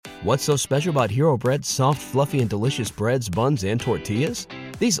What's so special about Hero Bread's soft, fluffy, and delicious breads, buns, and tortillas?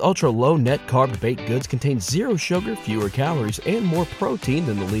 These ultra-low net-carb baked goods contain zero sugar, fewer calories, and more protein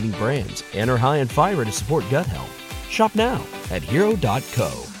than the leading brands, and are high in fiber to support gut health. Shop now at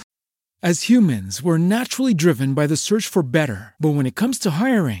Hero.co. As humans, we're naturally driven by the search for better. But when it comes to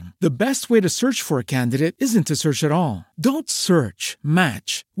hiring, the best way to search for a candidate isn't to search at all. Don't search,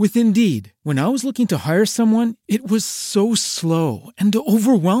 match with Indeed. When I was looking to hire someone, it was so slow and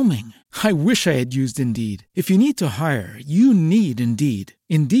overwhelming. I wish I had used Indeed. If you need to hire, you need Indeed.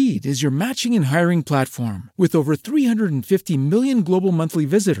 Indeed is your matching and hiring platform with over 350 million global monthly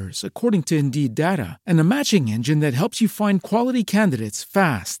visitors, according to Indeed data, and a matching engine that helps you find quality candidates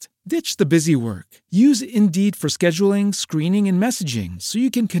fast. Ditch the busy work. Use Indeed for scheduling, screening, and messaging so you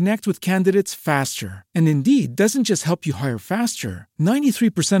can connect with candidates faster. And Indeed doesn't just help you hire faster.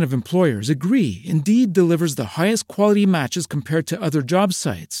 93% of employers agree Indeed delivers the highest quality matches compared to other job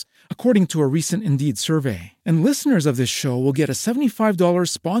sites, according to a recent Indeed survey. And listeners of this show will get a $75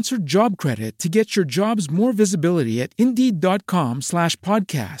 sponsored job credit to get your jobs more visibility at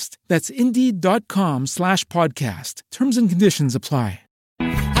Indeed.com/podcast. That's Indeed.com/podcast. Terms and conditions apply.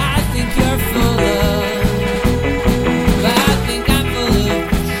 I think you're full of, I think I'm full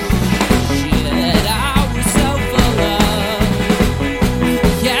of shit. I was so full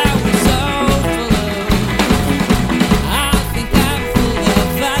of, yeah, I was so full of. I think I'm full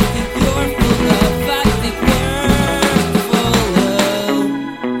of, I think you're full of, I think we're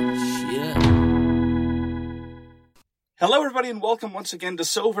full of shit. Hello, everybody, and welcome once again to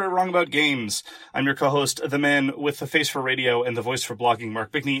So Very Wrong About Games. I'm your co-host, the man with the face for radio and the voice for blogging,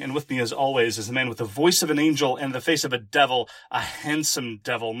 Mark Bickney, and with me, as always, is the man with the voice of an angel and the face of a devil, a handsome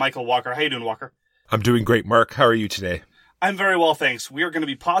devil, Michael Walker. How you doing, Walker? I'm doing great, Mark. How are you today? I'm very well, thanks. We are going to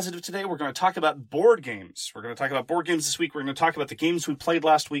be positive today. We're going to talk about board games. We're going to talk about board games this week. We're going to talk about the games we played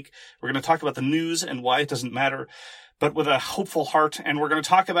last week. We're going to talk about the news and why it doesn't matter, but with a hopeful heart. And we're going to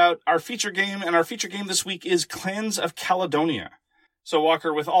talk about our feature game, and our feature game this week is Clans of Caledonia. So,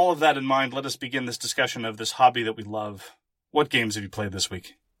 Walker, with all of that in mind, let us begin this discussion of this hobby that we love. What games have you played this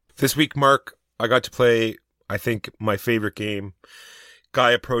week? This week, Mark, I got to play, I think, my favorite game,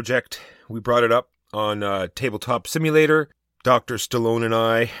 Gaia Project. We brought it up on Tabletop Simulator. Dr. Stallone and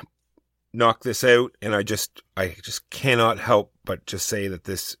I knocked this out, and I just cannot help but just say that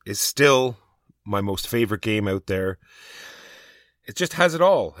this is still my most favorite game out there. It just has it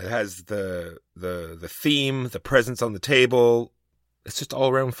all. It has the theme, the presence on the table. It's just all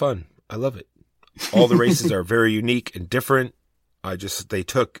around fun. I love it. All the races are very unique and different. They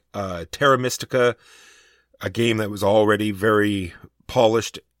took Terra Mystica, a game that was already very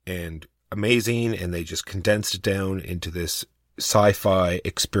polished and amazing, and they just condensed it down into this sci-fi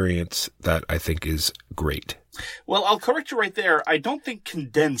experience that I think is great. Well, I'll correct you right there. I don't think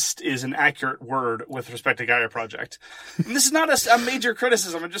condensed is an accurate word with respect to Gaia Project. And this is not a major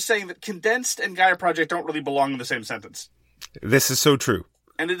criticism. I'm just saying that condensed and Gaia Project don't really belong in the same sentence. This is so true.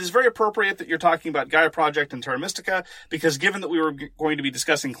 And it is very appropriate that you're talking about Gaia Project and Terra Mystica, because given that we were going to be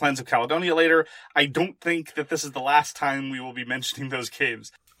discussing Clans of Caledonia later, I don't think that this is the last time we will be mentioning those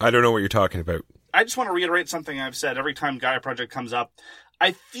games. I don't know what you're talking about. I just want to reiterate something I've said every time Gaia Project comes up.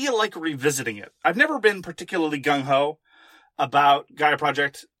 I feel like revisiting it. I've never been particularly gung-ho about Gaia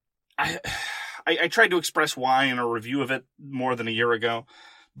Project. I tried to express why in a review of it more than a year ago.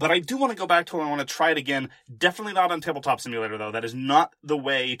 But I do want to go back to it. I want to try it again. Definitely not on Tabletop Simulator, though. That is not the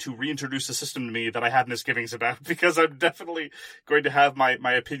way to reintroduce a system to me that I had misgivings about, because I'm definitely going to have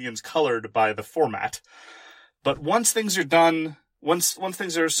my opinions colored by the format. But once things are done, once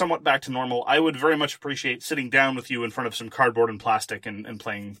things are somewhat back to normal, I would very much appreciate sitting down with you in front of some cardboard and plastic and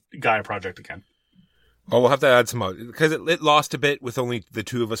playing Gaia Project again. Oh, we'll have to add some out, because it lost a bit with only the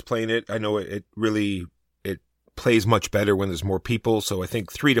two of us playing it. I know it really plays much better when there's more people, so I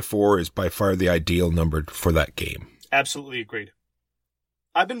think 3 to 4 is by far the ideal number for that game. Absolutely agreed.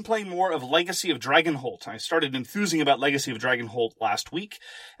 I've been playing more of Legacy of Dragonholt. I started enthusing about Legacy of Dragonholt last week,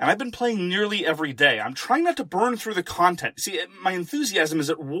 and I've been playing nearly every day. I'm trying not to burn through the content. See, my enthusiasm is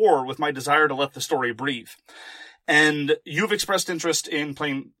at war with my desire to let the story breathe. And you've expressed interest in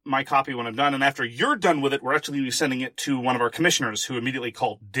playing my copy when I'm done, and after you're done with it, we're actually going to be sending it to one of our commissioners, who immediately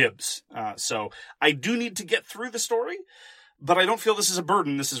called dibs. So I do need to get through the story, but I don't feel this is a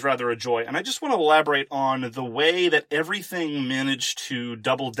burden. This is rather a joy. And I just want to elaborate on the way that everything managed to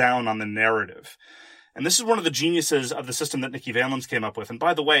double down on the narrative. And this is one of the geniuses of the system that Nikki Valens came up with. And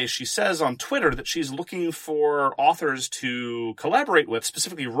by the way, she says on Twitter that she's looking for authors to collaborate with,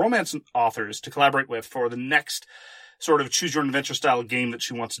 specifically romance authors to collaborate with, for the next sort of choose your own adventure style game that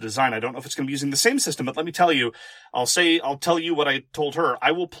she wants to design. I don't know if it's going to be using the same system, but let me tell you, I'll tell you what I told her.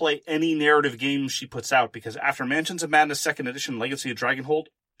 I will play any narrative game she puts out, because after Mansions of Madness 2nd Edition, Legacy of Dragonholt,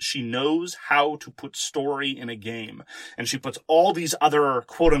 she knows how to put story in a game. And she puts all these other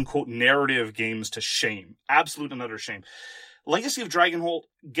quote-unquote narrative games to shame. Absolute and utter shame. Legacy of Dragonholt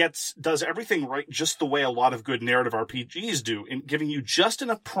does everything right just the way a lot of good narrative RPGs do, in giving you just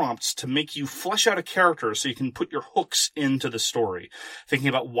enough prompts to make you flesh out a character so you can put your hooks into the story, thinking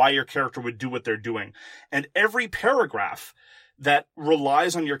about why your character would do what they're doing. And every paragraph that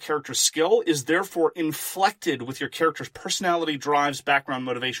relies on your character's skill is therefore inflected with your character's personality, drives, background,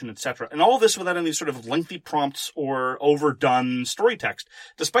 motivation, etc. And all this without any sort of lengthy prompts or overdone story text.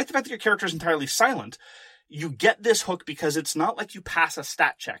 Despite the fact that your character is entirely silent, you get this hook because it's not like you pass a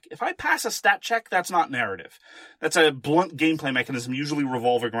stat check. If I pass a stat check, that's not narrative. That's a blunt gameplay mechanism, usually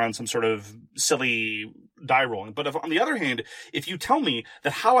revolving around some sort of silly die rolling. But on the other hand, if you tell me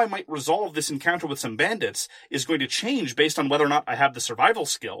that how I might resolve this encounter with some bandits is going to change based on whether or not I have the survival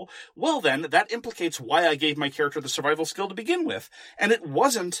skill, well then, that implicates why I gave my character the survival skill to begin with. And it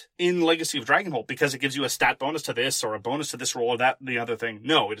wasn't in Legacy of Dragonholt because it gives you a stat bonus to this or a bonus to this roll or that, the other thing.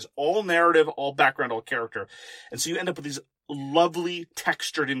 No, it is all narrative, all background, all character. And so you end up with these lovely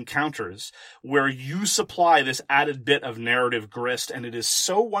textured encounters where you supply this added bit of narrative grist, and it is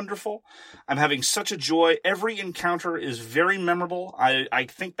so wonderful. I'm having such a joy. Every encounter is very memorable. I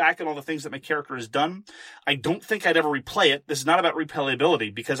think back on all the things that my character has done. I don't think I'd ever replay it. This is not about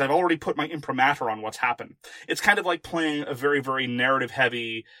replayability because I've already put my imprimatur on what's happened. It's kind of like playing a very, very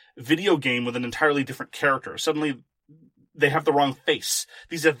narrative-heavy video game with an entirely different character. Suddenly, they have the wrong face.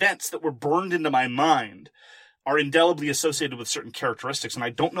 These events that were burned into my mind are indelibly associated with certain characteristics, and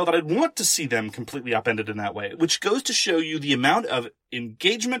I don't know that I'd want to see them completely upended in that way, which goes to show you the amount of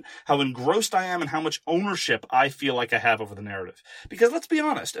engagement, how engrossed I am, and how much ownership I feel like I have over the narrative. Because let's be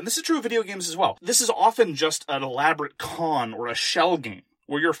honest, and this is true of video games as well, this is often just an elaborate con or a shell game,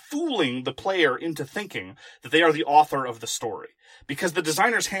 where you're fooling the player into thinking that they are the author of the story. Because the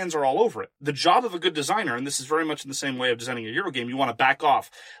designer's hands are all over it. The job of a good designer, and this is very much in the same way of designing a Euro game, you want to back off,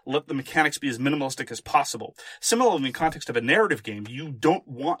 let the mechanics be as minimalistic as possible. Similarly, in the context of a narrative game, you don't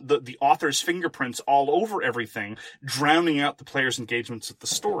want the author's fingerprints all over everything, drowning out the player's engagements with the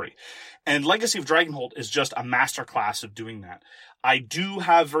story. And Legacy of Dragonholt is just a masterclass of doing that. I do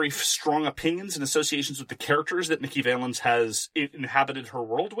have very strong opinions and associations with the characters that Nikki Valens has inhabited her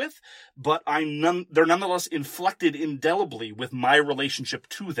world with, but they're nonetheless inflected indelibly with my relationship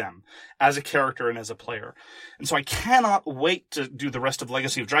to them as a character and as a player. And so I cannot wait to do the rest of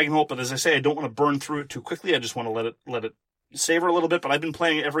Legacy of Dragonholt, but as I say, I don't want to burn through it too quickly. I just want to let it savor a little bit, but I've been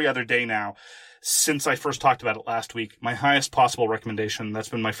playing it every other day now since I first talked about it last week. My highest possible recommendation. That's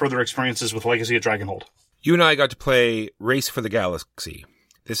been my further experiences with Legacy of Dragonholt. You and I got to play Race for the Galaxy.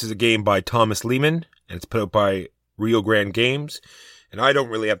 This is a game by Thomas Lehman, and it's put out by Rio Grande Games. And I don't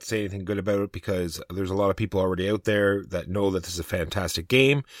really have to say anything good about it because there's a lot of people already out there that know that this is a fantastic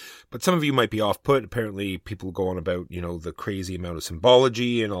game. But some of you might be off-put. Apparently, people go on about, the crazy amount of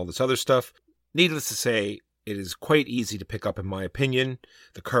symbology and all this other stuff. Needless to say, it is quite easy to pick up, in my opinion.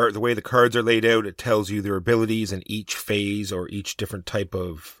 The way the cards are laid out, it tells you their abilities in each phase or each different type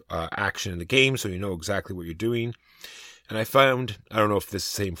of action in the game, so you know exactly what you're doing. And I don't know if this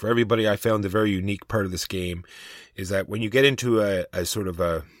is the same for everybody, I found the very unique part of this game is that when you get into a sort of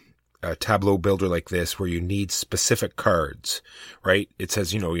a tableau builder like this, where you need specific cards, right? It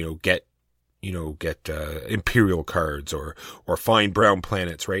says, get Imperial cards or find brown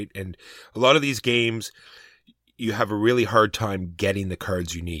planets, right? And a lot of these games, you have a really hard time getting the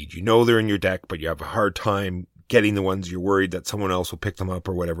cards you need. You know they're in your deck, but you have a hard time getting the ones you're worried that someone else will pick them up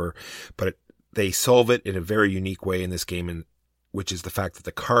or whatever. But they solve it in a very unique way in this game, and which is the fact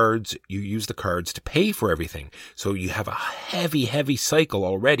that you use the cards to pay for everything. So you have a heavy, heavy cycle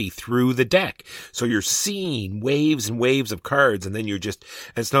already through the deck. So you're seeing waves and waves of cards, and then and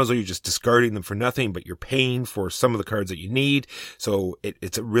it's not as though you're just discarding them for nothing, but you're paying for some of the cards that you need. So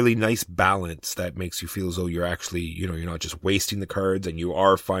it's a really nice balance that makes you feel as though you're actually, you're not just wasting the cards, and you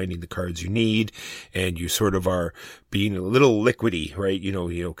are finding the cards you need, and you sort of are being a little liquidy, right?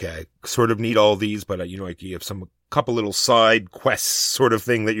 Okay, I sort of need all these, but you have couple little side quests sort of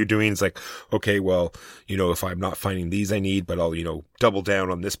thing that you're doing. It's like, okay, well, if I'm not finding these I need, but I'll, double down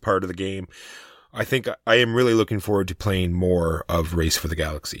on this part of the game. I think I am really looking forward to playing more of Race for the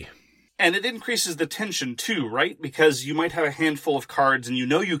Galaxy. And it increases the tension too, right? Because you might have a handful of cards and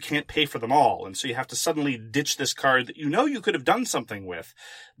you can't pay for them all. And so you have to suddenly ditch this card that you could have done something with.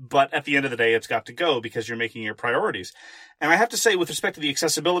 But at the end of the day, it's got to go because you're making your priorities. And I have to say, with respect to the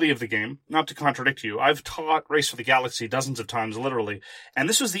accessibility of the game, not to contradict you, I've taught Race for the Galaxy dozens of times, literally, and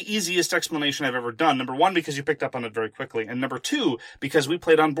this was the easiest explanation I've ever done. Number one, because you picked up on it very quickly, and number two, because we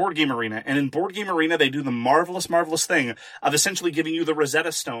played on Board Game Arena, and in Board Game Arena, they do the marvelous, marvelous thing of essentially giving you the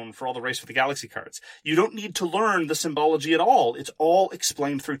Rosetta Stone for all the Race for the Galaxy cards. You don't need to learn the symbology at all. It's all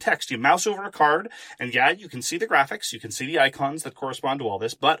explained through text. You mouse over a card, and yeah, you can see the graphics, you can see the icons that correspond to all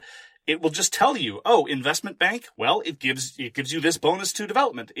this, but it will just tell you, oh, investment bank, well, it gives you this bonus to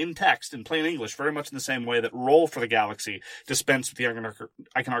development in text, in plain English, very much in the same way that Roll for the Galaxy dispensed with the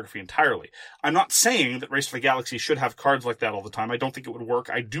iconography entirely. I'm not saying that Race for the Galaxy should have cards like that all the time. I don't think it would work.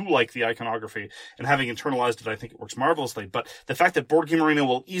 I do like the iconography, and having internalized it, I think it works marvelously. But the fact that Board Game Arena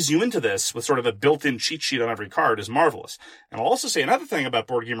will ease you into this with sort of a built-in cheat sheet on every card is marvelous. And I'll also say another thing about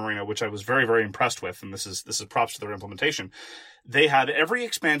Board Game Arena, which I was very, very impressed with, and this is props to their implementation. They have every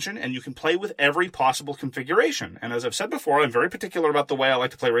expansion, and you can play with every possible configuration. And as I've said before, I'm very particular about the way I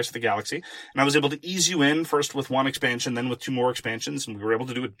like to play Race for the Galaxy. And I was able to ease you in first with one expansion, then with two more expansions, and we were able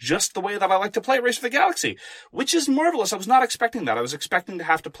to do it just the way that I like to play Race for the Galaxy, which is marvelous. I was not expecting that. I was expecting to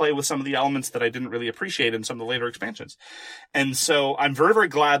have to play with some of the elements that I didn't really appreciate in some of the later expansions. And so I'm very, very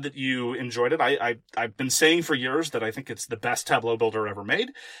glad that you enjoyed it. I've been saying for years that I think it's the best tableau builder ever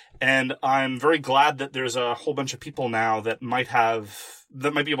made. And I'm very glad that there's a whole bunch of people now that might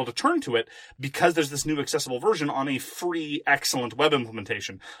be able to turn to it because there's this new accessible version on a free, excellent web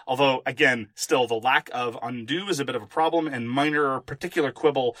implementation. Although, again, still the lack of undo is a bit of a problem, and minor particular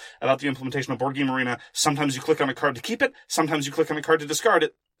quibble about the implementation of Board Game Arena. Sometimes you click on a card to keep it, sometimes you click on a card to discard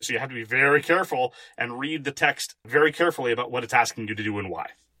it. So you have to be very careful and read the text very carefully about what it's asking you to do and why.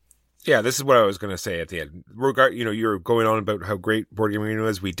 Yeah, this is what I was going to say at the end. You're going on about how great Board Game Arena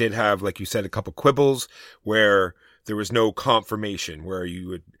was. We did have, like you said, a couple quibbles where there was no confirmation, where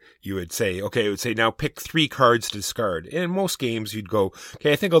you would say, okay, it would say, now pick 3 cards to discard. And in most games, you'd go,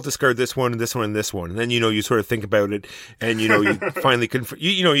 okay, I think I'll discard this one, and this one, and this one. And then, you sort of think about it, and, you finally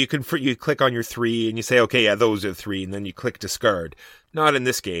you click on your 3, and you say, okay, yeah, those are 3, and then you click discard. Not in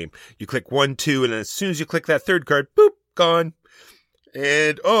this game. You click 1, 2, and then as soon as you click that third card, boop, gone.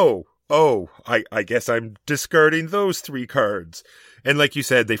 And, I guess I'm discarding those 3 cards. And like you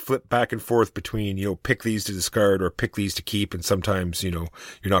said, they flip back and forth between, pick these to discard or pick these to keep. And sometimes, you're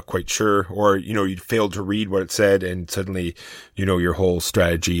not quite sure, or, you failed to read what it said, and suddenly, your whole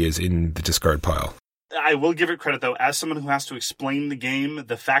strategy is in the discard pile. I will give it credit, though, as someone who has to explain the game,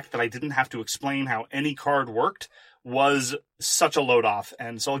 the fact that I didn't have to explain how any card worked was such a load off.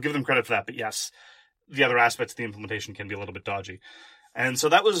 And so I'll give them credit for that. But yes, the other aspects of the implementation can be a little bit dodgy. And so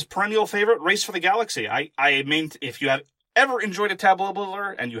that was perennial favorite, Race for the Galaxy. If you have ever enjoyed a tableau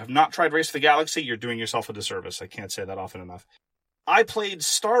builder and you have not tried Race for the Galaxy, you're doing yourself a disservice. I can't say that often enough. I played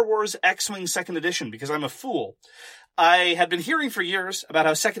Star Wars X-Wing 2nd Edition because I'm a fool. I had been hearing for years about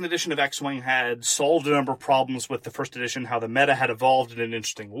how 2nd Edition of X-Wing had solved a number of problems with the 1st edition, how the meta had evolved in an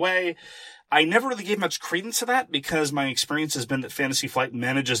interesting way. I never really gave much credence to that because my experience has been that Fantasy Flight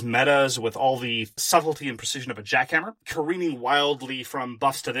manages metas with all the subtlety and precision of a jackhammer, careening wildly from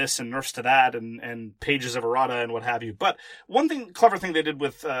buffs to this and nerfs to that and pages of errata and what have you. But one clever thing they did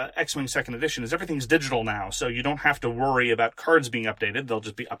with X-Wing 2nd Edition is everything's digital now, so you don't have to worry about cards being updated. They'll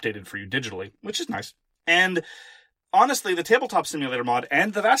just be updated for you digitally, which is nice. And honestly, the Tabletop Simulator mod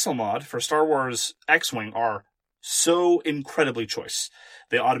and the Vassal mod for Star Wars X-Wing are so incredibly choice.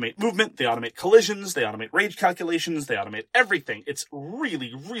 They automate movement, they automate collisions, they automate rage calculations, they automate everything. It's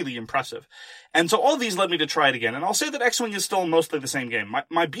really, really impressive. And so all of these led me to try it again. And I'll say that X-Wing is still mostly the same game.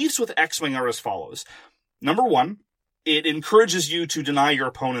 My beefs with X-Wing are as follows. Number one, it encourages you to deny your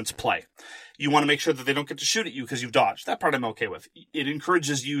opponent's play. You want to make sure that they don't get to shoot at you because you've dodged. That part I'm okay with. It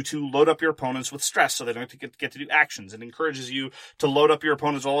encourages you to load up your opponents with stress so they don't get to do actions. It encourages you to load up your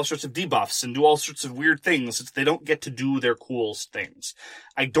opponents with all sorts of debuffs and do all sorts of weird things so they don't get to do their cool things.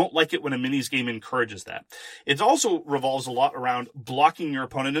 I don't like it when a minis game encourages that. It also revolves a lot around blocking your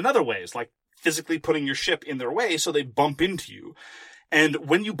opponent in other ways, like physically putting your ship in their way so they bump into you. And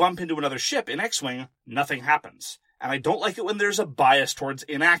when you bump into another ship in X-Wing, nothing happens. And I don't like it when there's a bias towards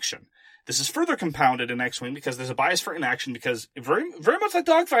inaction. This is further compounded in X-Wing because there's a bias for inaction because very, very much like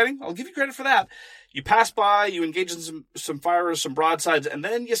dogfighting, I'll give you credit for that. You pass by, you engage in some fires, some broadsides, and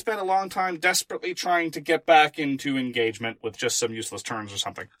then you spend a long time desperately trying to get back into engagement with just some useless turns or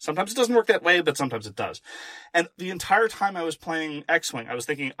something. Sometimes it doesn't work that way, but sometimes it does. And the entire time I was playing X-Wing, I was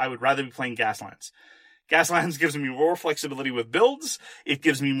thinking I would rather be playing Gaslands. Gaslands gives me more flexibility with builds, it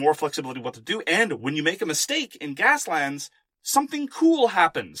gives me more flexibility what to do, and when you make a mistake in Gaslands, something cool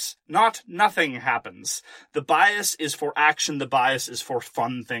happens, not nothing happens. The bias is for action, the bias is for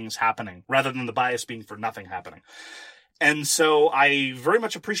fun things happening, rather than the bias being for nothing happening. And so I very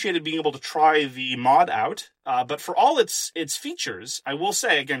much appreciated being able to try the mod out. But for all its features, I will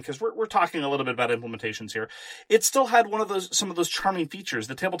say again, because we're talking a little bit about implementations here, it still had some of those charming features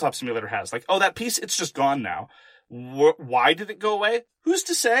the Tabletop Simulator has. Like, oh, that piece, it's just gone now. Why did it go away? Who's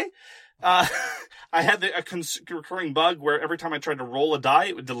to say? I had a recurring bug where every time I tried to roll a die,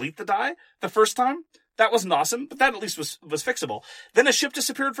 it would delete the die the first time. That wasn't awesome, but that at least was fixable. Then a ship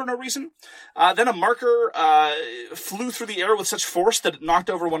disappeared for no reason. Then a marker flew through the air with such force that it knocked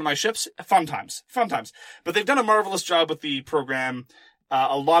over one of my ships. Fun times. But they've done a marvelous job with the program.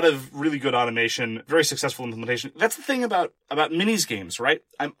 A lot of really good automation, very successful implementation. That's the thing about minis games, right?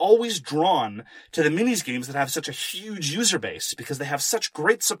 I'm always drawn to the minis games that have such a huge user base because they have such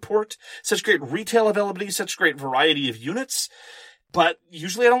great support, such great retail availability, such great variety of units. But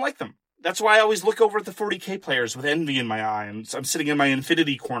usually I don't like them. That's why I always look over at the 40K players with envy in my eye. And I'm sitting in my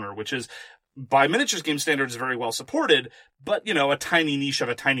Infinity corner, which is, by miniatures game standards, very well supported, but, a tiny niche of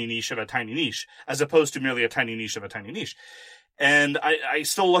a tiny niche of a tiny niche, as opposed to merely a tiny niche of a tiny niche. And I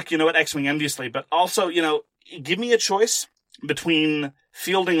still look, at X-Wing enviously, but also, give me a choice between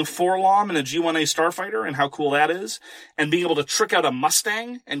fielding a 4-LOM and a G1A Starfighter and how cool that is, and being able to trick out a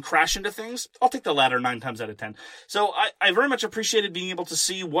Mustang and crash into things. I'll take the latter 9 times out of 10. So I very much appreciated being able to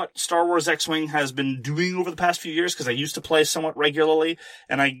see what Star Wars X-Wing has been doing over the past few years, because I used to play somewhat regularly,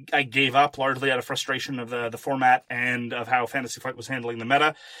 and I gave up largely out of frustration of the format and of how Fantasy Flight was handling the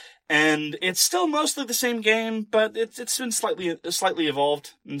meta. And it's still mostly the same game, but it's been slightly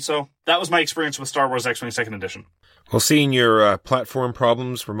evolved. And so that was my experience with Star Wars X-Wing 2nd Edition. Well, seeing your platform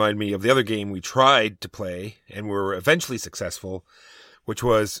problems remind me of the other game we tried to play and were eventually successful, which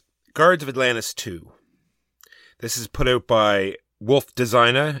was Guards of Atlantis 2. This is put out by Wolf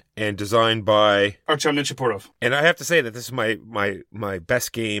Designer and designed by Artyom Nichiporov. And I have to say that this is my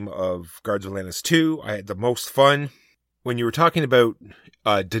best game of Guards of Atlantis 2. I had the most fun. When you were talking about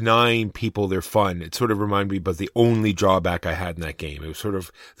denying people their fun, it sort of reminded me about the only drawback I had in that game. It was sort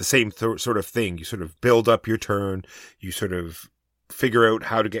of the same sort of thing. You sort of build up your turn, you sort of figure out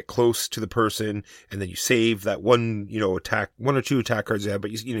how to get close to the person, and then you save that one, attack, 1 or 2 attack cards you have, but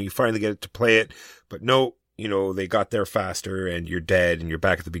you finally get it to play it. But no, they got there faster and you're dead and you're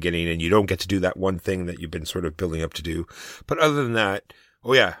back at the beginning and you don't get to do that one thing that you've been sort of building up to do. But other than that,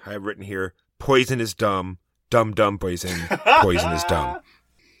 oh yeah, I have written here, poison is dumb. Dumb poison. Poison is dumb.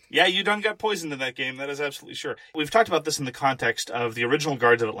 Yeah, you done got poisoned in that game. That is absolutely sure. We've talked about this in the context of the original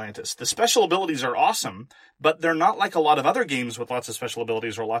Guards of Atlantis. The special abilities are awesome, but they're not like a lot of other games with lots of special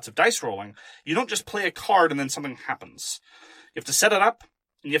abilities or lots of dice rolling. You don't just play a card and then something happens. You have to set it up,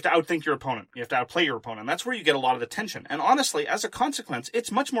 and you have to outthink your opponent. You have to outplay your opponent. And that's where you get a lot of the tension. And honestly, as a consequence,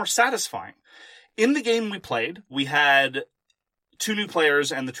 it's much more satisfying. In the game we played, we had 2 new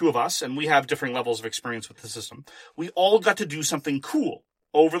players and the 2 of us, and we have differing levels of experience with the system. We all got to do something cool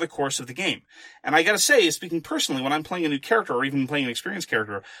over the course of the game. And I gotta say, speaking personally, when I'm playing a new character or even playing an experienced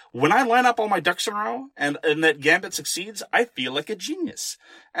character, when I line up all my ducks in a row and that Gambit succeeds, I feel like a genius.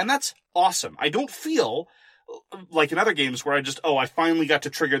 And that's awesome. I don't feel like in other games where I finally got to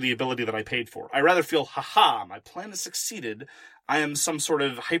trigger the ability that I paid for. I rather feel, haha, my plan has succeeded. I am some sort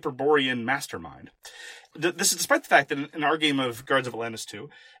of Hyperborean mastermind. This is despite the fact that in our game of Guards of Atlantis 2,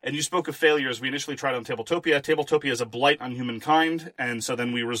 and you spoke of failures, we initially tried on Tabletopia. Tabletopia is a blight on humankind, and so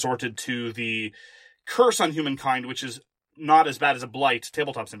then we resorted to the curse on humankind, which is not as bad as a blight,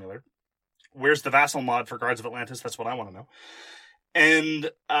 Tabletop Simulator. Where's the Vassal mod for Guards of Atlantis? That's what I want to know. And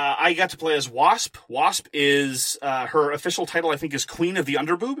I got to play as Wasp. Wasp is, her official title, I think, is Queen of the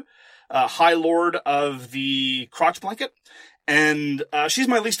Underboob, High Lord of the Crotch Blanket. And she's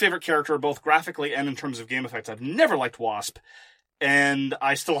my least favorite character, both graphically and in terms of game effects. I've never liked Wasp, and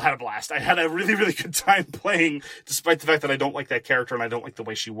I still had a blast. I had a really, really good time playing, despite the fact that I don't like that character and I don't like the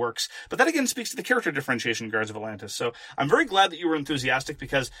way she works. But that, again, speaks to the character differentiation in Guards of Atlantis. So I'm very glad that you were enthusiastic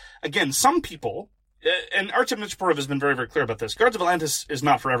because, again, some people, and Artyom Nichiporov has been very, very clear about this, Guards of Atlantis is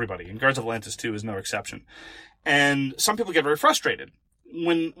not for everybody, and Guards of Atlantis 2 is no exception. And some people get very frustrated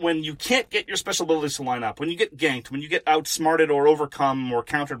when you can't get your special abilities to line up, when you get ganked, when you get outsmarted or overcome or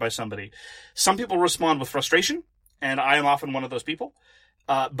countered by somebody. Some people respond with frustration, and I am often one of those people.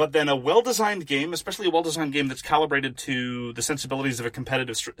 But then a well-designed game, especially a well-designed game that's calibrated to the sensibilities of a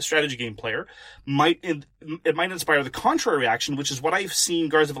competitive strategy game player, might inspire the contrary reaction, which is what I've seen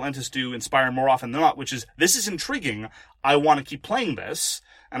Guards of Atlantis do inspire more often than not, which is, this is intriguing, I want to keep playing this,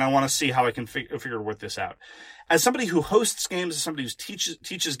 and I want to see how I can figure work this out. As somebody who hosts games, as somebody who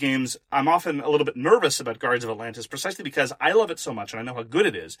teaches games, I'm often a little bit nervous about Guards of Atlantis precisely because I love it so much and I know how good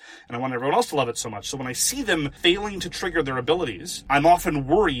it is, and I want everyone else to love it so much. So when I see them failing to trigger their abilities, I'm often often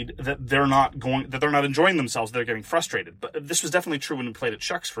worried that they're not enjoying themselves, they're getting frustrated. But this was definitely true when we played at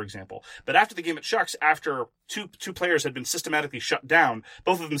Shucks, for example. But after the game at Shucks, after two players had been systematically shut down,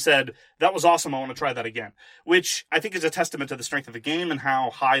 both of them said, "That was awesome, I want to try that again," which I think is a testament to the strength of the game and how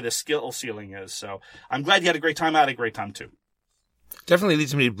high the skill ceiling is. So I'm glad you had a great time. I had a great time too. Definitely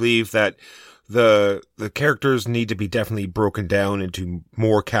leads me to believe that the characters need to be definitely broken down into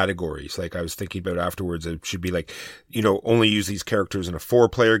more categories. Like I was thinking about afterwards, it should be like, only use these characters in a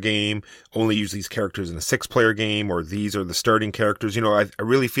 4-player game, only use these characters in a 6-player game, or these are the starting characters. I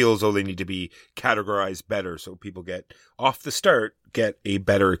really feel as though they need to be categorized better so people get off the start, get a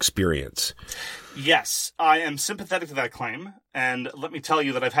better experience. Yes, I am sympathetic to that claim, and let me tell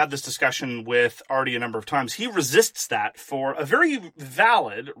you that I've had this discussion with Artie a number of times. He resists that for a very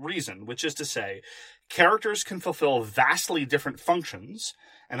valid reason, which is to say, characters can fulfill vastly different functions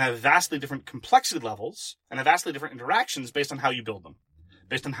and have vastly different complexity levels and have vastly different interactions based on how you build them,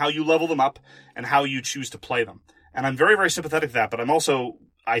 based on how you level them up and how you choose to play them. And I'm very, very sympathetic to that, but I'm also,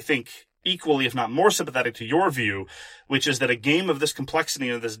 I think, equally, if not more sympathetic to your view, which is that a game of this complexity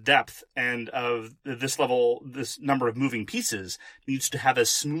and of this depth and of this level, this number of moving pieces needs to have as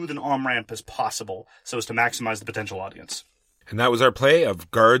smooth an on-ramp as possible so as to maximize the potential audience. And that was our play of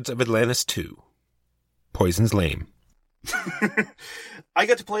Guards of Atlantis 2. Poison's lame. I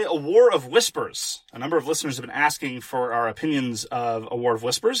got to play A War of Whispers. A number of listeners have been asking for our opinions of A War of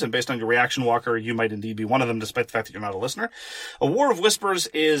Whispers, and based on your reaction, Walker, you might indeed be one of them, despite the fact that you're not a listener. A War of Whispers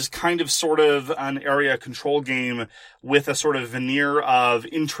is kind of sort of an area control game with a sort of veneer of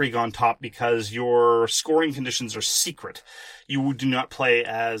intrigue on top because your scoring conditions are secret. You do not play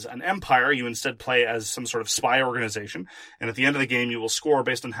as an empire. You instead play as some sort of spy organization. And at the end of the game, you will score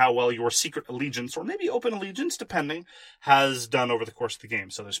based on how well your secret allegiance, or maybe open allegiance, depending, has done over the course of the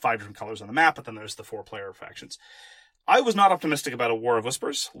game. So there's 5 different colors on the map, but then there's the 4-player factions. I was not optimistic about A War of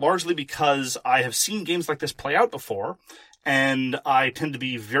Whispers, largely because I have seen games like this play out before, and I tend to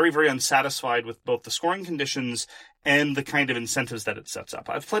be very, very unsatisfied with both the scoring conditions and the kind of incentives that it sets up.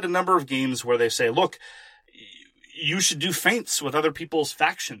 I've played a number of games where they say, look, you should do feints with other people's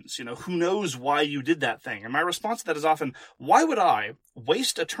factions. Who knows why you did that thing? And my response to that is often, why would I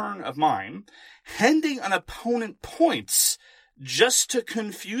waste a turn of mine handing an opponent points just to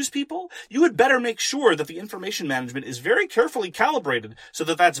confuse people? You had better make sure that the information management is very carefully calibrated so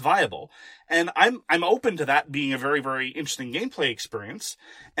that that's viable. And I'm open to that being a very, very interesting gameplay experience.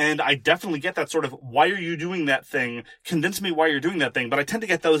 And I definitely get that sort of, why are you doing that thing? Convince me why you're doing that thing. But I tend to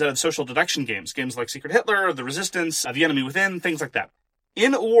get those out of social deduction games like Secret Hitler, The Resistance, The Enemy Within, things like that.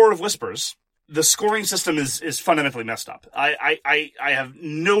 In A War of Whispers, the scoring system is fundamentally messed up. I have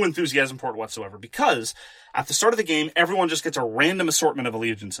no enthusiasm for it whatsoever because at the start of the game, everyone just gets a random assortment of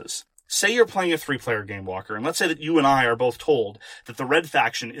allegiances. Say you're playing a 3-player game, Walker, and let's say that you and I are both told that the red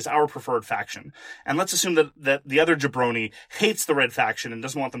faction is our preferred faction. And let's assume that the other jabroni hates the red faction and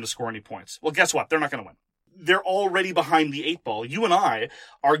doesn't want them to score any points. Well, guess what? They're not going to win. They're already behind the 8 ball. You and I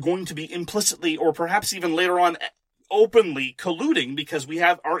are going to be implicitly, or perhaps even later on, openly colluding because we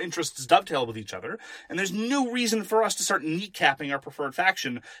have our interests dovetail with each other, and there's no reason for us to start kneecapping our preferred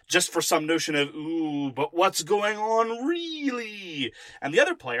faction just for some notion of, ooh, but what's going on really? And the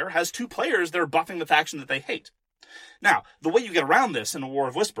other player has 2 players that are buffing the faction that they hate. Now, the way you get around this in A War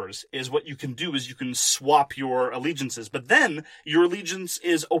of Whispers is what you can do is you can swap your allegiances, but then your allegiance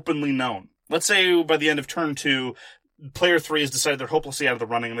is openly known. Let's say by the end of turn 2, player 3 has decided they're hopelessly out of the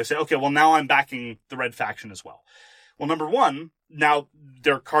running, and they say, okay, well, now I'm backing the red faction as well. Well, number one, now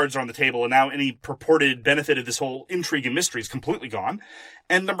their cards are on the table, and now any purported benefit of this whole intrigue and mystery is completely gone.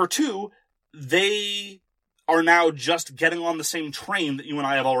 And number 2, they are now just getting on the same train that you and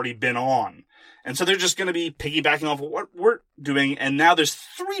I have already been on. And so they're just going to be piggybacking off what we're doing, and now there's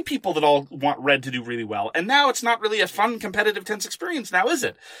 3 people that all want red to do really well. And now it's not really a fun, competitive, tense experience now, is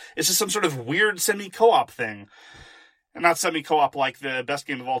it? It's just some sort of weird semi-co-op thing. And not semi-co-op like the best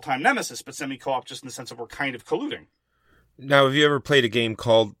game of all time, Nemesis, but semi-co-op just in the sense of we're kind of colluding. Now, have you ever played a game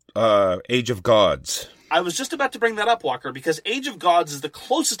called Age of Gods? I was just about to bring that up, Walker, because Age of Gods is the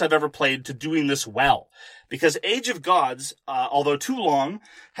closest I've ever played to doing this well. Because Age of Gods, although too long,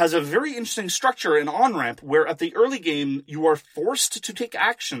 has a very interesting structure and on-ramp where at the early game you are forced to take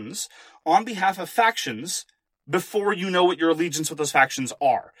actions on behalf of factions before you know what your allegiance with those factions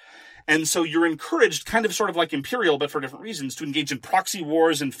are. And so you're encouraged, kind of sort of like Imperial, but for different reasons, to engage in proxy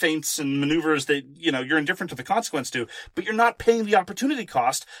wars and feints and maneuvers that, you're indifferent to the consequence to, but you're not paying the opportunity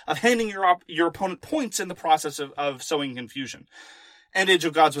cost of handing your opponent points in the process of sowing confusion. And Age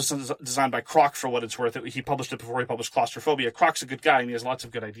of Gods was designed by Croc, for what it's worth. He published it before he published Claustrophobia. Croc's a good guy, and he has lots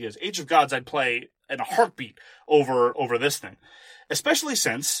of good ideas. Age of Gods I'd play in a heartbeat over this thing. Especially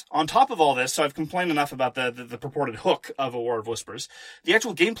since, on top of all this, so I've complained enough about the purported hook of A War of Whispers, the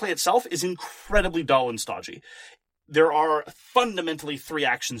actual gameplay itself is incredibly dull and stodgy. There are fundamentally 3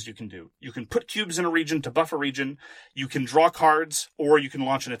 actions you can do. You can put cubes in a region to buff a region, you can draw cards, or you can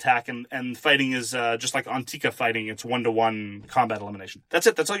launch an attack, and fighting is just like Antika fighting, it's 1-to-1 combat elimination. That's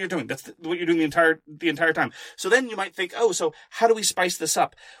it, that's all you're doing. That's what you're doing the entire time. So then you might think, oh, so how do we spice this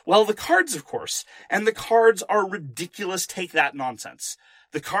up? Well, the cards, of course, and the cards are ridiculous take that nonsense.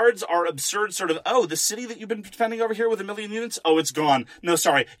 The cards are absurd, sort of, oh, the city that you've been defending over here with 1 million units? Oh, it's gone. No,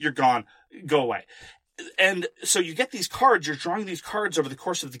 sorry, you're gone. Go away. And so you get these cards, you're drawing these cards over the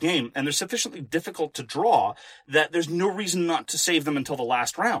course of the game, and they're sufficiently difficult to draw that there's no reason not to save them until the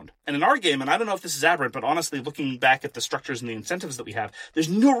last round. And in our game, and I don't know if this is aberrant, but honestly, looking back at the structures and the incentives that we have, there's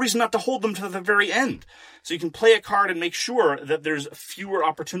no reason not to hold them to the very end. So you can play a card and make sure that there's fewer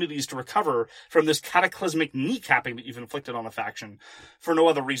opportunities to recover from this cataclysmic kneecapping that you've inflicted on a faction for no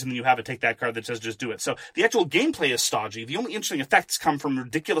other reason than you have to take that card that says just do it. So the actual gameplay is stodgy. The only interesting effects come from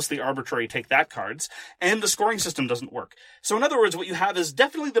ridiculously arbitrary take that cards, and the scoring system doesn't work. So in other words, what you have is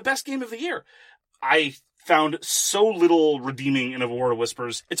definitely the best game of the year. I found so little redeeming in A War of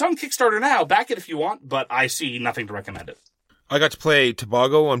Whispers. It's on Kickstarter now. Back it if you want, but I see nothing to recommend it. I got to play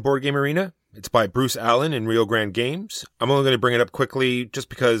Tobago on Board Game Arena. It's by Bruce Allen and Rio Grande Games. I'm only going to bring it up quickly just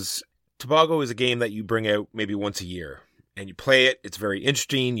because Tobago is a game that you bring out maybe once a year. And you play it. It's very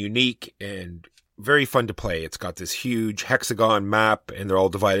interesting, unique, and very fun to play. It's got this huge hexagon map, and they're all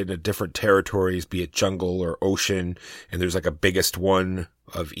divided into different territories, be it jungle or ocean. And there's like a biggest one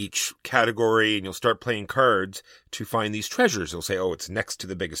of each category, and you'll start playing cards to find these treasures. They'll say, oh, it's next to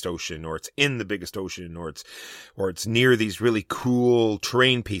the biggest ocean, or it's in the biggest ocean, or it's near these really cool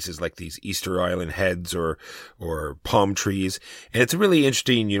terrain pieces like these Easter Island heads or palm trees. And it's a really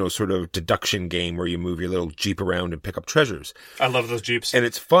interesting, sort of deduction game where you move your little Jeep around and pick up treasures. I love those Jeeps. And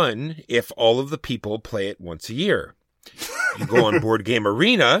it's fun if all of the people play it once a year. You go on Board Game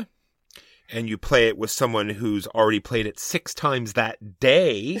Arena and you play it with someone who's already played it 6 times that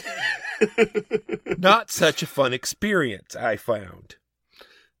day. Not such a fun experience, I found.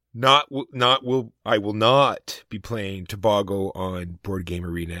 I will not be playing Tobago on Board Game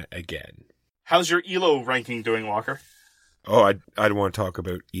Arena again. How's your ELO ranking doing, Walker? Oh, I don't want to talk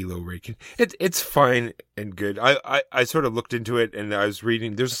about ELO ranking. It's fine and good. I sort of looked into it and I was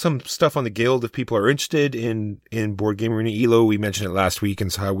reading. There's some stuff on the Guild if people are interested in Board Game Arena ELO. We mentioned it last week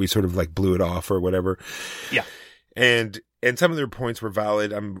and so how we sort of like blew it off or whatever. Yeah. And some of their points were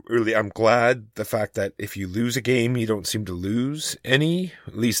valid. I'm glad the fact that if you lose a game, you don't seem to lose any.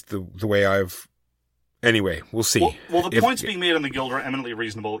 At least the way I've. Anyway, we'll see. Well, the points being made on the Guild are eminently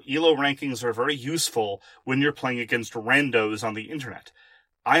reasonable. ELO rankings are very useful when you're playing against randos on the internet.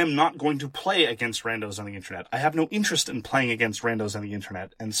 I am not going to play against randos on the internet. I have no interest in playing against randos on the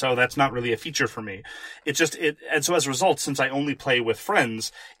internet, and so that's not really a feature for me. And so as a result, since I only play with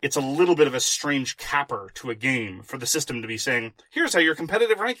friends, it's a little bit of a strange capper to a game for the system to be saying, here's how your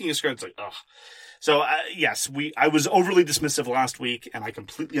competitive ranking is going. It's like, ugh. So, yes, I was overly dismissive last week, and I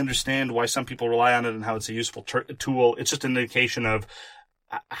completely understand why some people rely on it and how it's a useful tool. It's just an indication of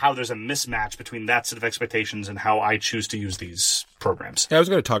how there's a mismatch between that set of expectations and how I choose to use these programs. Yeah, I was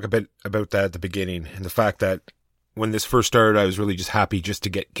going to talk a bit about that at the beginning, and the fact that when this first started, I was really just happy just to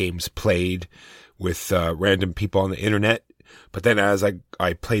get games played with random people on the internet. But then as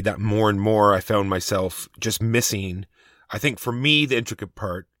I played that more and more, I found myself just missing, I think for me, the intricate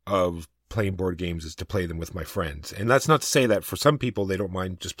part of playing board games is to play them with my friends. And that's not to say that for some people, they don't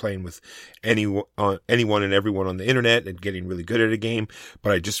mind just playing with anyone and everyone on the internet and getting really good at a game.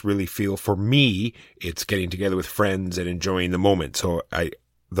 But I just really feel for me, it's getting together with friends and enjoying the moment. So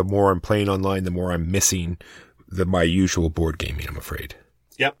the more I'm playing online, the more I'm missing my usual board gaming, I'm afraid.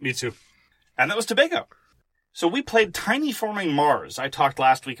 Yep, me too. And that was Tobago. So we played Tiny Forming Mars. I talked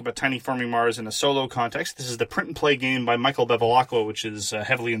last week about Tiny Forming Mars in a solo context. This is the print and play game by Michael Bevilacqua, which is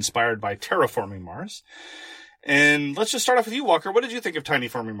heavily inspired by Terraforming Mars. And let's just start off with you, Walker. What did you think of Tiny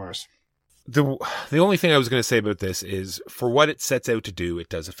Forming Mars? The only thing I was going to say about this is, for what it sets out to do, it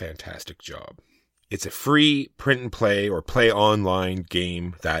does a fantastic job. It's a free print and play or play online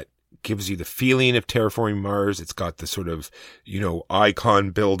game that gives you the feeling of Terraforming Mars. It's got the sort of,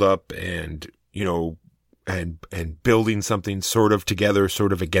 icon build up and, and building something sort of together,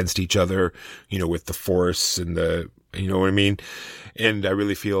 sort of against each other, with the forests and you know what I mean? And I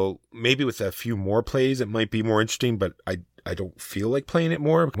really feel maybe with a few more plays, it might be more interesting, but I don't feel like playing it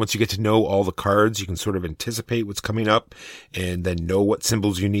more. Once you get to know all the cards, you can sort of anticipate what's coming up and then know what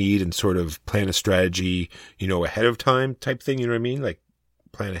symbols you need and sort of plan a strategy, ahead of time type thing. You know what I mean? Like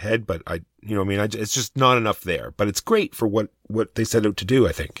plan ahead, but it's just not enough there, but it's great for what they set out to do,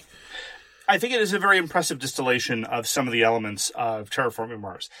 I think. I think it is a very impressive distillation of some of the elements of Terraforming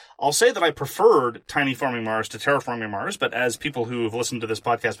Mars. I'll say that I preferred Tiny Forming Mars to Terraforming Mars, but as people who have listened to this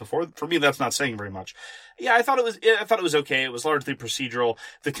podcast before, for me, that's not saying very much. Yeah, I thought it was okay. It was largely procedural.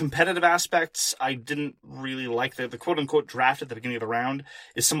 The competitive aspects, I didn't really like. The quote-unquote draft at the beginning of the round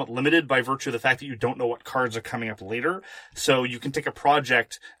is somewhat limited by virtue of the fact that you don't know what cards are coming up later. So you can take a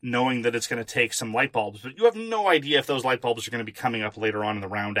project knowing that it's going to take some light bulbs, but you have no idea if those light bulbs are going to be coming up later on in the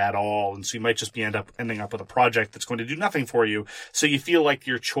round at all. And so you might just be ending up with a project that's going to do nothing for you. So you feel like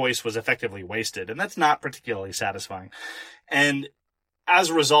your choice was effectively wasted. And that's not particularly satisfying. And as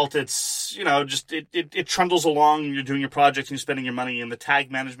a result, it's, it trundles along. You're doing your project and you're spending your money, and the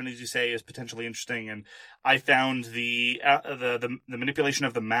tag management, as you say, is potentially interesting. And I found the manipulation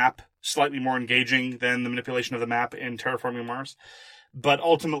of the map slightly more engaging than the manipulation of the map in Terraforming Mars. But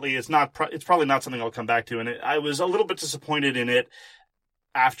ultimately, it's probably not something I'll come back to. And I was a little bit disappointed in it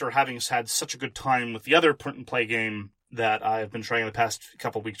after having had such a good time with the other print and play game that I've been trying the past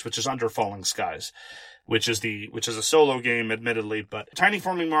couple of weeks, which is Under Falling Skies, which is a solo game, admittedly. But Tiny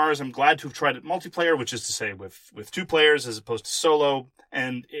Forming Mars, I'm glad to have tried it multiplayer, which is to say with two players as opposed to solo.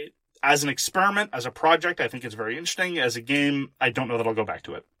 And as an experiment, as a project, I think it's very interesting. As a game, I don't know that I'll go back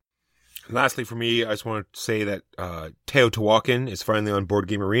to it. Lastly, for me, I just want to say that Teotihuacan is finally on Board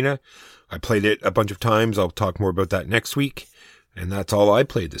Game Arena. I played it a bunch of times. I'll talk more about that next week. And that's all I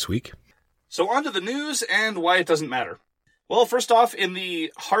played this week. So on to the news and why it doesn't matter. Well, first off, in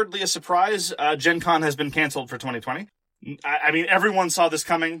the hardly a surprise, Gen Con has been canceled for 2020. I mean, everyone saw this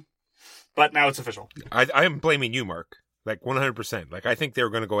coming, but now it's official. I am blaming you, Mark. Like 100%. Like I think they were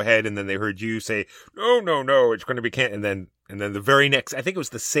going to go ahead, and then they heard you say, no, it's going to be canceled. And then the very next, I think it was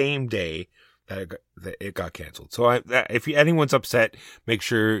the same day that it got canceled. So if anyone's upset, make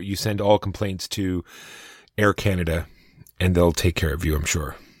sure you send all complaints to Air Canada, and they'll take care of you, I'm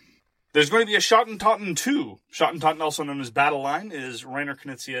sure. There's going to be a Schotten-Totten 2. Schotten-Totten, also known as Battle Line, is Reiner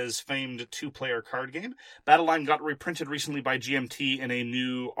Knizia's famed two-player card game. Battle Line got reprinted recently by GMT in a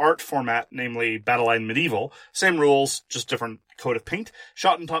new art format, namely Battle Line Medieval. Same rules, just different coat of paint.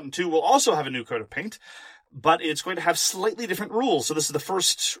 Schotten-Totten 2 will also have a new coat of paint, but it's going to have slightly different rules. So this is the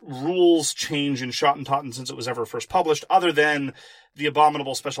first rules change in Schotten-Totten since it was ever first published, other than the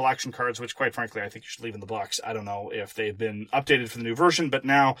abominable special action cards, which quite frankly I think you should leave in the box. I don't know if they've been updated for the new version, but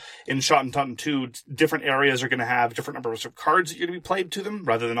now in Schotten-Totten 2, different areas are going to have different numbers of cards that you're going to be played to them,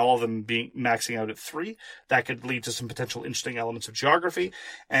 rather than all of them being maxing out at 3. That could lead to some potential interesting elements of geography,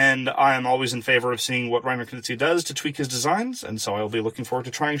 and I am always in favor of seeing what Reiner Knizia does to tweak his designs, and so I'll be looking forward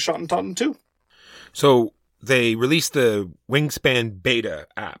to trying Schotten-Totten 2. So they released the Wingspan beta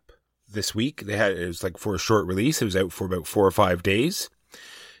app this week. It was like for a short release. It was out for about 4 or 5 days.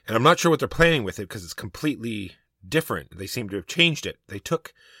 And I'm not sure what they're planning with it because it's completely different. They seem to have changed it. They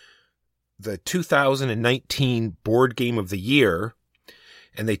took the 2019 Board Game of the Year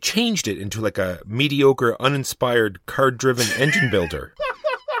and they changed it into like a mediocre, uninspired, card-driven engine builder.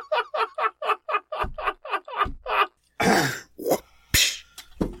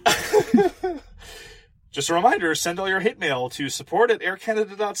 Just a reminder, send all your hate mail to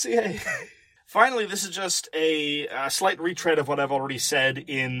support@aircanada.ca. Finally, this is just a slight retread of what I've already said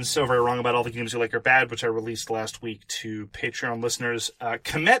in So Very Wrong About All the Games You Like Are Bad, which I released last week to Patreon listeners.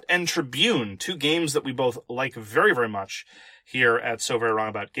 Kemet and Tribune, two games that we both like very, very much here at So Very Wrong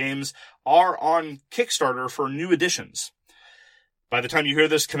About Games, are on Kickstarter for new editions. By the time you hear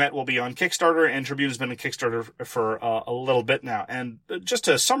this, Kemet will be on Kickstarter, and Tribune has been on Kickstarter for a little bit now. And just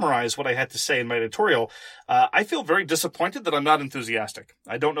to summarize what I had to say in my editorial, I feel very disappointed that I'm not enthusiastic.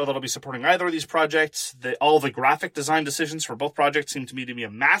 I don't know that I'll be supporting either of these projects. All the graphic design decisions for both projects seem to me to be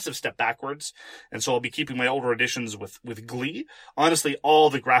a massive step backwards, and so I'll be keeping my older editions with glee. Honestly, all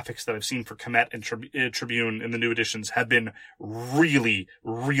the graphics that I've seen for Kemet and Tribune in the new editions have been really,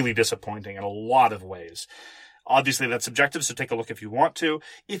 really disappointing in a lot of ways. Obviously, that's subjective, so take a look if you want to.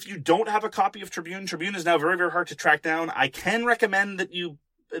 If you don't have a copy of Tribune is now very, very hard to track down. I can recommend that you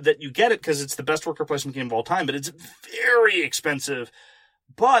get it because it's the best worker placement game of all time, but it's very expensive.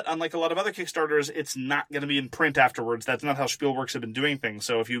 But unlike a lot of other Kickstarters, it's not going to be in print afterwards. That's not how Spielworks have been doing things.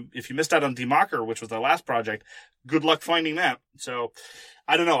 So if you missed out on Die Macher, which was their last project, good luck finding that. So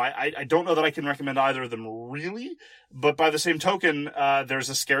I don't know. I don't know that I can recommend either of them really. But by the same token, there's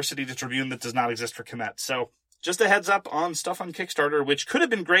a scarcity to Tribune that does not exist for Kemet. So Just a heads up on stuff on Kickstarter, which could have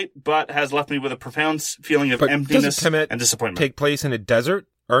been great, but has left me with a profound feeling of emptiness and disappointment. Take place in a desert?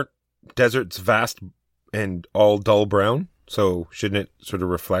 Aren't deserts vast and all dull brown? So shouldn't it sort of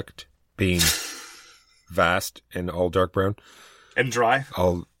reflect being vast and all dark brown? And dry?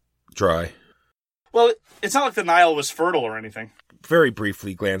 All dry. Well, it's not like the Nile was fertile or anything. Very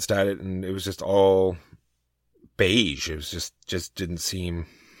briefly glanced at it, and it was just all beige. It was just didn't seem...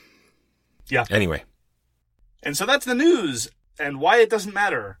 Yeah. Anyway. And so that's the news, and why it doesn't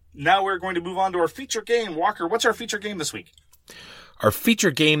matter. Now we're going to move on to our feature game. Walker, what's our feature game this week? Our feature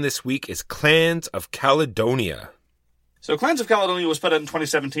game this week is Clans of Caledonia. So Clans of Caledonia was put out in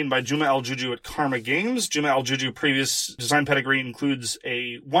 2017 by Juma Al-Juju at Karma Games. Juma Al-Juju previous design pedigree includes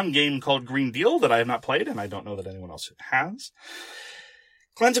one game called Green Deal that I have not played, and I don't know that anyone else has.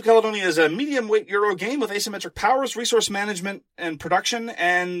 Clans of Caledonia is a medium-weight Euro game with asymmetric powers, resource management and production,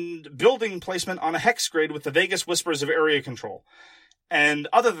 and building placement on a hex grid with the Vegas Whispers of area control. And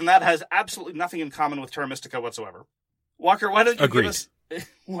other than that, has absolutely nothing in common with Terra Mystica whatsoever. Walker, why don't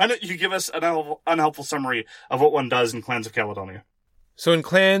you give us an unhelpful summary of what one does in Clans of Caledonia? So in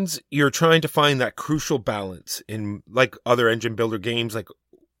Clans, you're trying to find that crucial balance in, like other engine builder games, like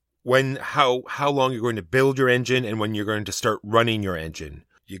how long you're going to build your engine and when you're going to start running your engine.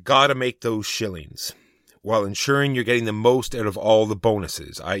 You gotta make those shillings while ensuring you're getting the most out of all the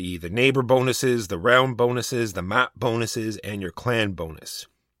bonuses, i.e. the neighbor bonuses, the round bonuses, the map bonuses, and your clan bonus.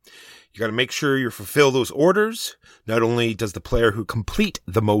 You gotta make sure you fulfill those orders. Not only does the player who complete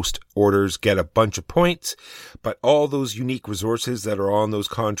the most orders get a bunch of points, but all those unique resources that are on those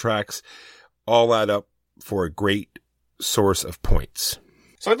contracts all add up for a great source of points.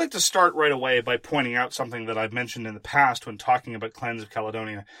 So I'd like to start right away by pointing out something that I've mentioned in the past when talking about Clans of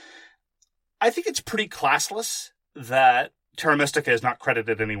Caledonia. I think it's pretty classless that Terra Mystica is not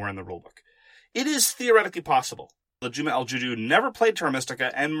credited anywhere in the rulebook. It is theoretically possible that Juma Al-Juju never played Terra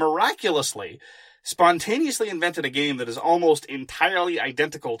Mystica and miraculously, spontaneously invented a game that is almost entirely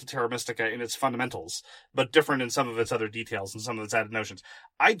identical to Terra Mystica in its fundamentals, but different in some of its other details and some of its added notions.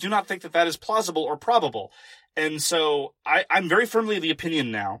 I do not think that is plausible or probable. And so I'm very firmly of the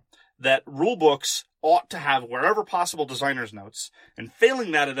opinion now that rulebooks ought to have, wherever possible, designer's notes, and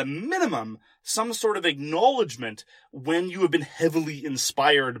failing that, at a minimum, some sort of acknowledgement when you have been heavily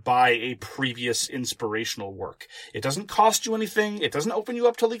inspired by a previous inspirational work. It doesn't cost you anything. It doesn't open you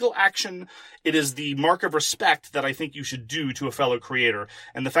up to legal action. It is the mark of respect that I think you should do to a fellow creator.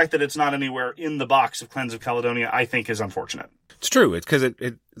 And the fact that it's not anywhere in the box of Clans of Caledonia, I think, is unfortunate. It's true. It's because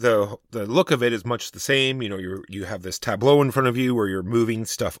the look of it is much the same. You know, you have this tableau in front of you where you're moving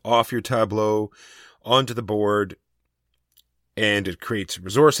stuff off your tableau onto the board, and it creates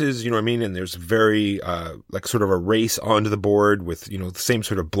resources, you know what I mean? And there's very, like sort of a race onto the board with, you know, the same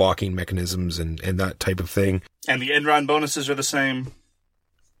sort of blocking mechanisms and that type of thing. And the end round bonuses are the same.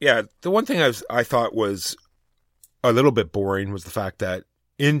 Yeah. The one thing I thought was a little bit boring was the fact that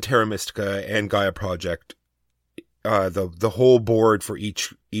in Terra Mystica and Gaia Project, the whole board for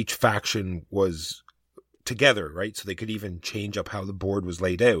each faction was together, right? So they could even change up how the board was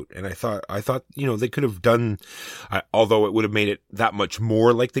laid out. And I thought, you know, they could have done, although it would have made it that much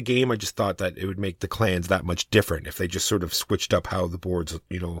more like the game, I just thought that it would make the clans that much different if they just sort of switched up how the boards,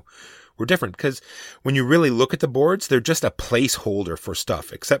 you know, were different. Because when you really look at the boards, they're just a placeholder for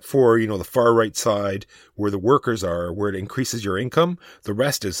stuff, except for, you know, the far right side where the workers are, where it increases your income. The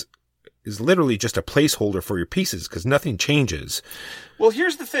rest is literally just a placeholder for your pieces because nothing changes. Well,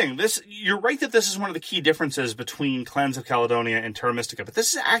 here's the thing. You're right that this is one of the key differences between Clans of Caledonia and Terra Mystica, but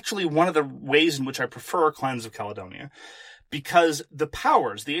this is actually one of the ways in which I prefer Clans of Caledonia. Because the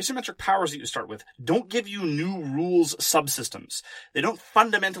powers, the asymmetric powers that you start with, don't give you new rules subsystems. They don't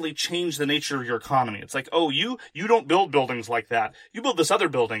fundamentally change the nature of your economy. It's like, oh, you don't build buildings like that. You build this other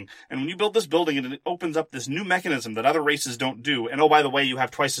building, and when you build this building, it opens up this new mechanism that other races don't do. And oh, by the way, you have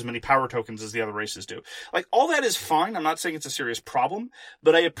twice as many power tokens as the other races do. Like, all that is fine. I'm not saying it's a serious problem,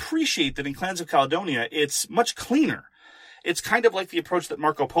 but I appreciate that in Clans of Caledonia, it's much cleaner. It's kind of like the approach that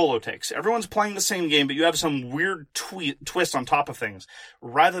Marco Polo takes. Everyone's playing the same game, but you have some weird twist on top of things,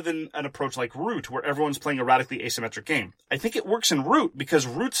 rather than an approach like Root, where everyone's playing a radically asymmetric game. I think it works in Root because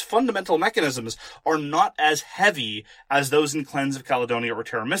Root's fundamental mechanisms are not as heavy as those in Clans of Caledonia or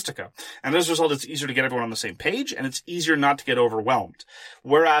Terra Mystica. And as a result, it's easier to get everyone on the same page, and it's easier not to get overwhelmed.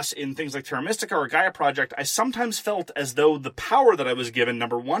 Whereas in things like Terra Mystica or Gaia Project, I sometimes felt as though the power that I was given,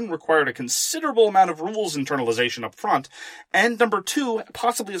 number one, required a considerable amount of rules internalization up front, and number two,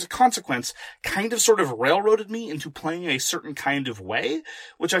 possibly as a consequence, kind of sort of railroaded me into playing a certain kind of way,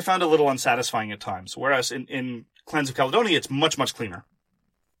 which I found a little unsatisfying at times. Whereas in Clans of Caledonia, it's much, much cleaner.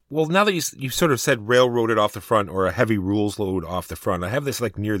 well, now that you sort of said railroaded off the front or a heavy rules load off the front, I have this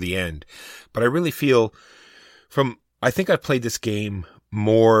like near the end, but I really feel I think I played this game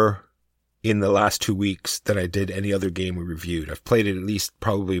more in the last 2 weeks than I did any other game we reviewed. I've played it at least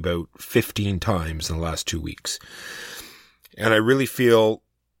probably about 15 times in the last 2 weeks. And I really feel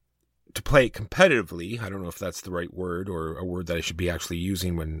to play it competitively, I don't know if that's the right word or a word that I should be actually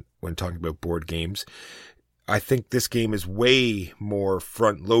using when talking about board games. I think this game is way more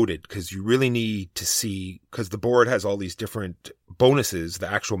front loaded because you really need to see, because the board has all these different bonuses. The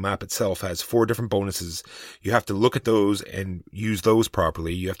actual map itself has 4 different bonuses. You have to look at those and use those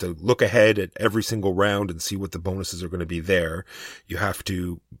properly. You have to look ahead at every single round and see what the bonuses are going to be there. You have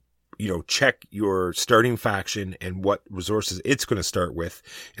to, check your starting faction and what resources it's going to start with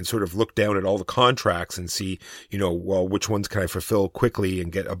and sort of look down at all the contracts and see, which ones can I fulfill quickly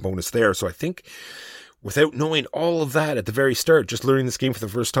and get a bonus there. So I think, without knowing all of that at the very start, just learning this game for the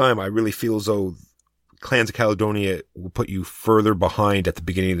first time, I really feel as though Clans of Caledonia will put you further behind at the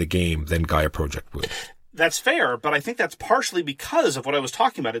beginning of the game than Gaia Project would. That's fair, but I think that's partially because of what I was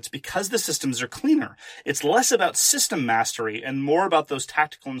talking about. It's because the systems are cleaner. It's less about system mastery and more about those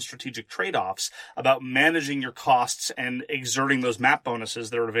tactical and strategic trade-offs, about managing your costs and exerting those map bonuses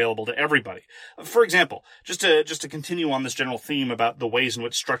that are available to everybody. For example, just to continue on this general theme about the ways in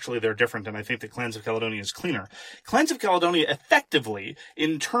which structurally they're different, and I think that Clans of Caledonia is cleaner. Clans of Caledonia effectively,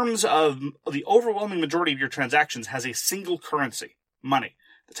 in terms of the overwhelming majority of your transactions, has a single currency, money.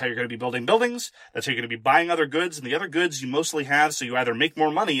 That's how you're going to be building buildings. That's how you're going to be buying other goods. And the other goods you mostly have, so you either make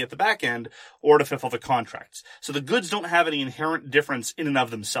more money at the back end or to fulfill the contracts. So the goods don't have any inherent difference in and of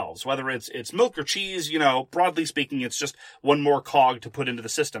themselves. Whether it's milk or cheese, broadly speaking, it's just one more cog to put into the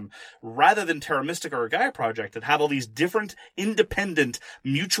system. Rather than Terra Mystica or Gaia Project that have all these different, independent,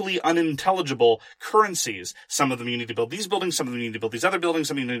 mutually unintelligible currencies. Some of them you need to build these buildings, some of them you need to build these other buildings,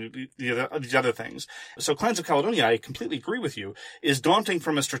 some of them you need to do these other things. So Clans of Caledonia, I completely agree with you, is daunting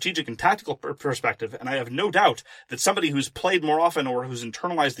from a strategic and tactical perspective, and I have no doubt that somebody who's played more often or who's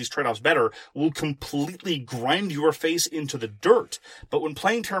internalized these trade-offs better will completely grind your face into the dirt. But when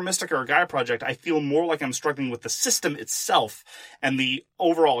playing Terra Mystica or Gaia Project, I feel more like I'm struggling with the system itself and the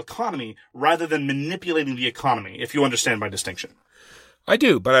overall economy rather than manipulating the economy, if you understand my distinction. I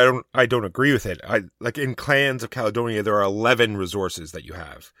do, but I don't agree with it. Like in Clans of Caledonia, there are 11 resources that you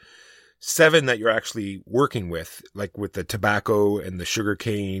have. 7 that you're actually working with, like with the tobacco and the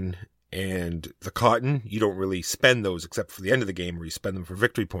sugarcane and the cotton. You don't really spend those except for the end of the game where you spend them for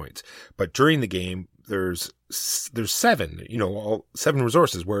victory points. But during the game, there's 7, all 7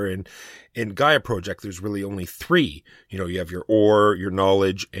 resources, where in Gaia Project, there's really only 3. You have your ore, your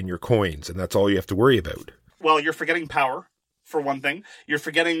knowledge, and your coins, and that's all you have to worry about. Well, you're forgetting power. For one thing, you're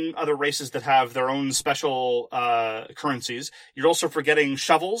forgetting other races that have their own special currencies. You're also forgetting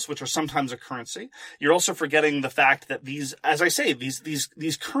shovels, which are sometimes a currency. You're also forgetting the fact that these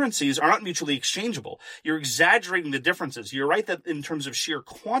currencies are not mutually exchangeable. You're exaggerating the differences. You're right that in terms of sheer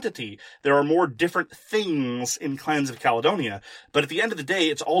quantity, there are more different things in Clans of Caledonia. But at the end of the day,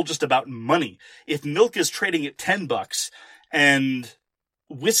 it's all just about money. If milk is trading at $10 and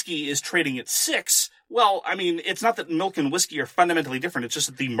whiskey is trading at $6, well, I mean, it's not that milk and whiskey are fundamentally different. It's just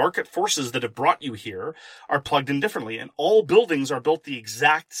that the market forces that have brought you here are plugged in differently. And all buildings are built the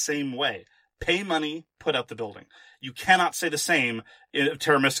exact same way. Pay money, put out the building. You cannot say the same in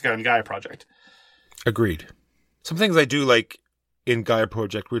Terra Mystica and Gaia Project. Agreed. Some things I do like in Gaia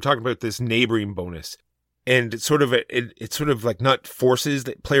Project, we were talking about this neighboring bonus. And it's sort of like not forces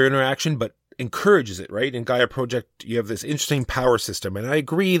the player interaction, but encourages it, right? In Gaia Project, you have this interesting power system. And I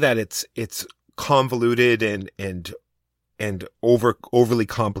agree that it's convoluted and overly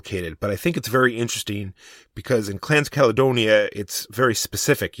complicated, but I think it's very interesting because in Clans of Caledonia, it's very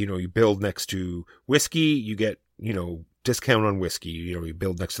specific. You build next to whiskey, you get, discount on whiskey, you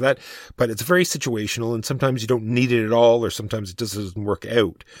build next to that, but it's very situational and sometimes you don't need it at all, or sometimes it just doesn't work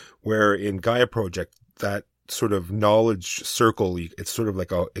out. Where in Gaia Project, that sort of knowledge circle, it's sort of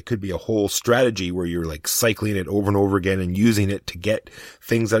like it could be a whole strategy where you're like cycling it over and over again and using it to get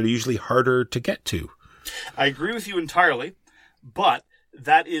things that are usually harder to get to. I agree with you entirely, but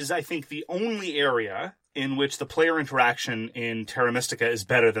that is, I think, the only area in which the player interaction in Terra Mystica is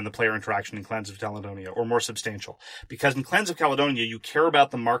better than the player interaction in Clans of Caledonia, or more substantial. Because in Clans of Caledonia, you care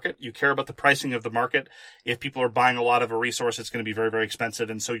about the market, you care about the pricing of the market. If people are buying a lot of a resource, it's going to be very, very expensive,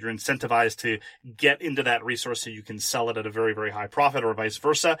 and so you're incentivized to get into that resource so you can sell it at a very, very high profit, or vice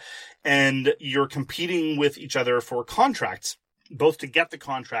versa. And you're competing with each other for contracts, both to get the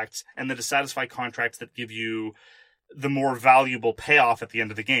contracts and then to satisfy contracts that give you the more valuable payoff at the end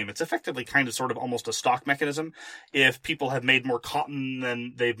of the game. It's effectively kind of sort of almost a stock mechanism. If people have made more cotton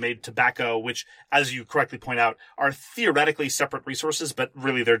than they've made tobacco, which, as you correctly point out, are theoretically separate resources, but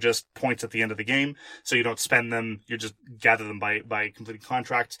really they're just points at the end of the game. So you don't spend them, you just gather them by completing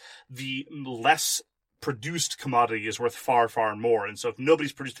contracts. The less produced commodity is worth far, far more. And so if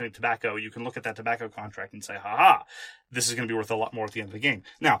nobody's produced any tobacco, you can look at that tobacco contract and say, haha, this is going to be worth a lot more at the end of the game.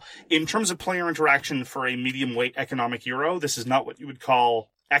 Now, in terms of player interaction for a medium weight economic euro, this is not what you would call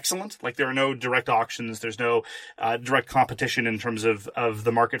excellent. Like, there are no direct auctions. There's no direct competition in terms of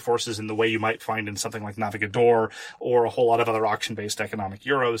the market forces in the way you might find in something like Navigador or a whole lot of other auction-based economic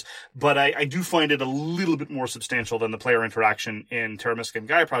euros. But I do find it a little bit more substantial than the player interaction in Terra Mystica and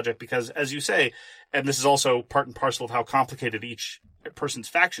Gaia Project because, as you say, and this is also part and parcel of how complicated each person's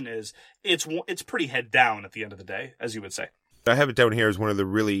faction is, it's pretty head down at the end of the day, as you would say. I have it down here as one of the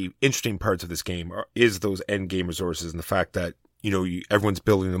really interesting parts of this game is those end game resources and the fact that everyone's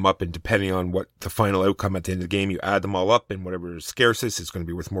building them up, and depending on what the final outcome at the end of the game, you add them all up, and whatever is scarcest is going to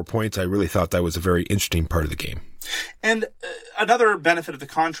be worth more points. I really thought that was a very interesting part of the game. And another benefit of the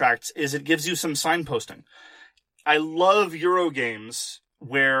contracts is it gives you some signposting. I love Euro games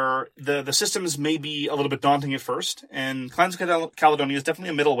where the systems may be a little bit daunting at first, and Clans of Caledonia is definitely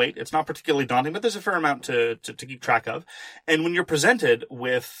a middleweight. It's not particularly daunting, but there's a fair amount to keep track of. And when you're presented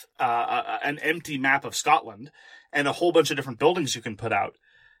with an empty map of Scotland and a whole bunch of different buildings you can put out,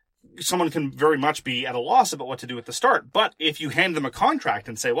 someone can very much be at a loss about what to do at the start. But if you hand them a contract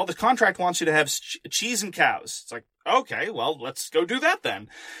and say, well, the contract wants you to have cheese and cows, it's like, okay, well, let's go do that then.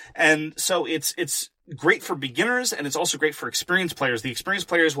 And so it's great for beginners, and it's also great for experienced players. The experienced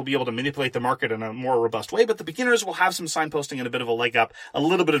players will be able to manipulate the market in a more robust way, but the beginners will have some signposting and a bit of a leg up, a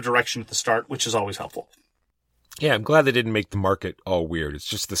little bit of direction at the start, which is always helpful. Yeah, I'm glad they didn't make the market all weird. It's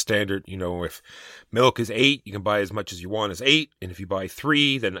just the standard, if milk is 8, you can buy as much as you want as 8. And if you buy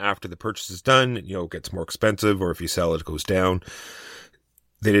 3, then after the purchase is done, it gets more expensive. Or if you sell it, it goes down.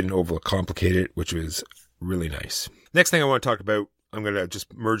 They didn't overcomplicate it, which was really nice. Next thing I want to talk about, I'm going to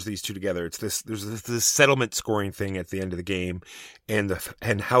just merge these two together. There's this settlement scoring thing at the end of the game, and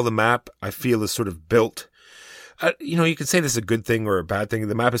how the map, I feel, is sort of built. You can say this is a good thing or a bad thing.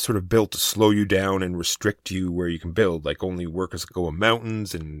 The map is sort of built to slow you down and restrict you where you can build. Like, only workers can go in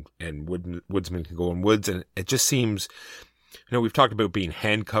mountains and woodsmen can go in woods. And it just seems, we've talked about being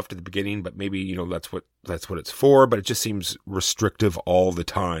handcuffed at the beginning, but maybe, that's what it's for. But it just seems restrictive all the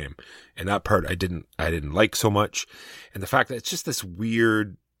time. And that part I didn't like so much. And the fact that it's just this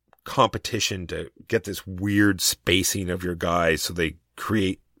weird competition to get this weird spacing of your guys so they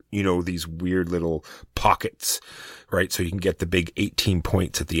create these weird little pockets, right? So you can get the big 18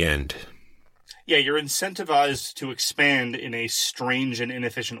 points at the end. Yeah, you're incentivized to expand in a strange and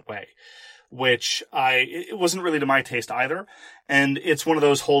inefficient way, which it wasn't really to my taste either. And it's one of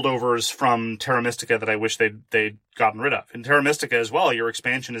those holdovers from Terra Mystica that I wish they'd gotten rid of. In Terra Mystica as well, your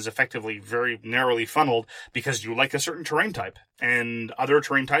expansion is effectively very narrowly funneled because you like a certain terrain type, and other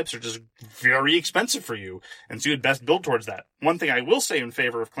terrain types are just very expensive for you. And so you'd best build towards that. One thing I will say in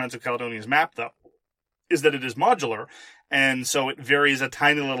favor of Clans of Caledonia's map, though, is that it is modular, and so it varies a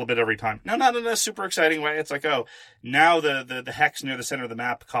tiny little bit every time. Now, not in a super exciting way. It's like, now the hex near the center of the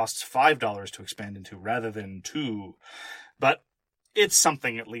map costs $5 to expand into rather than $2. But it's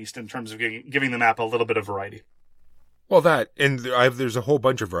something, at least, in terms of giving the map a little bit of variety. Well, there's a whole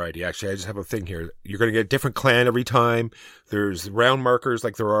bunch of variety, actually. I just have a thing here. You're going to get a different clan every time. There's round markers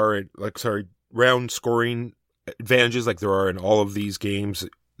like there are, round scoring advantages like there are in all of these games.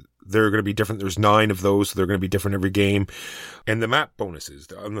 They're going to be different. There's 9 of those, so they're going to be different every game. And the map bonuses.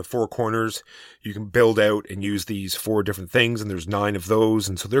 On the 4 corners, you can build out and use these 4 different things, and there's 9 of those,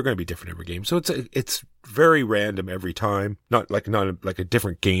 and so they're going to be different every game. So it's very random every time. Not like a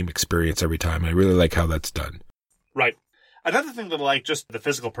different game experience every time. I really like how that's done. Right. Another thing that I like, just the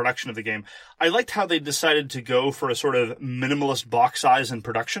physical production of the game, I liked how they decided to go for a sort of minimalist box size and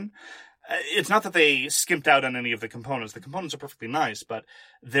production. It's not that they skimped out on any of the components. The components are perfectly nice, but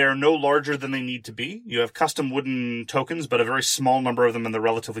they're no larger than they need to be. You have custom wooden tokens, but a very small number of them, and they're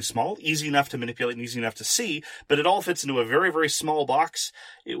relatively small, easy enough to manipulate and easy enough to see, but it all fits into a very, very small box.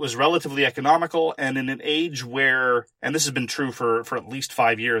 It was relatively economical, and in an age where, and this has been true for at least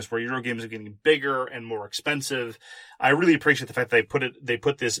 5 years, where Euro games are getting bigger and more expensive, I really appreciate the fact that they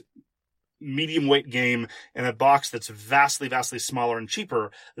put this medium weight game in a box that's vastly, vastly smaller and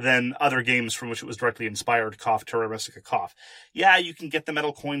cheaper than other games from which it was directly inspired, cough, Terra Mystica, cough. Yeah, you can get the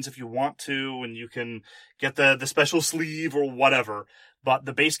metal coins if you want to, and you can get the special sleeve or whatever, but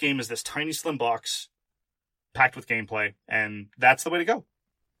the base game is this tiny, slim box packed with gameplay, and that's the way to go.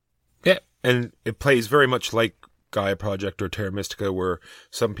 Yeah, and it plays very much like Gaia Project or Terra Mystica, where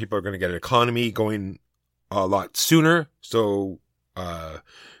some people are going to get an economy going a lot sooner. So,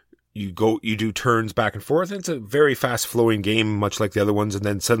 you do turns back and forth. And it's a very fast flowing game, much like the other ones. And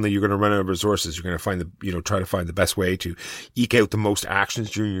then suddenly you're going to run out of resources. You're going to find try to find the best way to eke out the most actions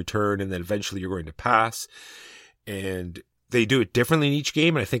during your turn. And then eventually you're going to pass. And they do it differently in each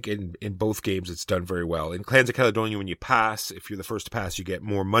game. And I think in both games, it's done very well. In Clans of Caledonia, when you pass, if you're the first to pass, you get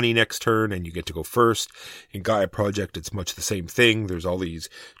more money next turn and you get to go first. In Gaia Project, it's much the same thing. There's all these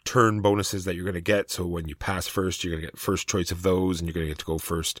turn bonuses that you're going to get. So when you pass first, you're going to get first choice of those and you're going to get to go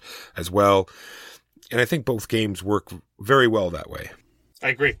first as well. And I think both games work very well that way. I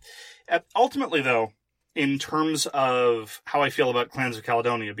agree. Ultimately, though, in terms of how I feel about Clans of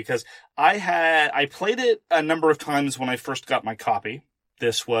Caledonia, because I played it a number of times when I first got my copy.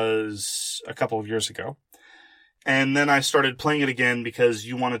 This was a couple of years ago. And then I started playing it again because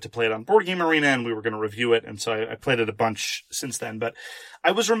you wanted to play it on Board Game Arena and we were going to review it. And so I played it a bunch since then. But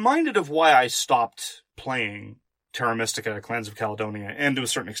I was reminded of why I stopped playing Terra Mystica, Clans of Caledonia, and to a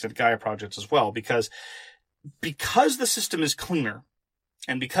certain extent Gaia Projects as well, because the system is cleaner.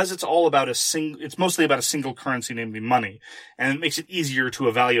 And because it's all about it's mostly about a single currency, namely money, and it makes it easier to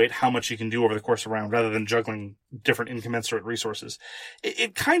evaluate how much you can do over the course of a round rather than juggling different incommensurate resources.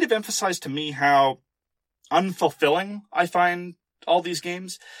 It kind of emphasized to me how unfulfilling I find all these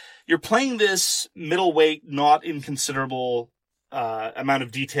games. You're playing this middleweight, not inconsiderable amount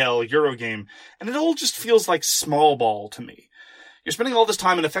of detail Euro game, and it all just feels like small ball to me. You're spending all this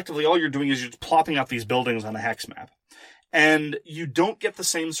time, and effectively all you're doing is you're just plopping up these buildings on a hex map. And you don't get the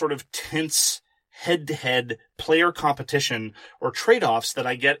same sort of tense head-to-head player competition or trade-offs that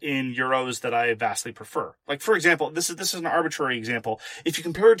I get in Euros that I vastly prefer. Like, for example, this is an arbitrary example. If you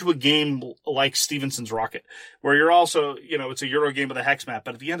compare it to a game like Stevenson's Rocket, where you're also, it's a Euro game with a hex map,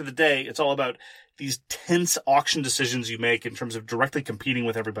 but at the end of the day, it's all about these tense auction decisions you make in terms of directly competing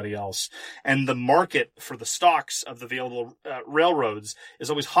with everybody else. And the market for the stocks of the available railroads is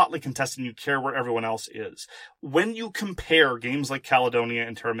always hotly contested, and you care where everyone else is. When you compare games like Caledonia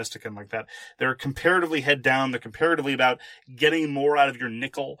and Terra Mystica and like that, they're comparatively head down. They're comparatively about getting more out of your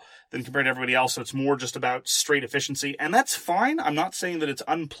nickel than compared to everybody else. So it's more just about straight efficiency. And that's fine. I'm not saying that it's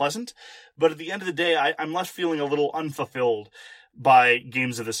unpleasant, but at the end of the day, I'm left feeling a little unfulfilled by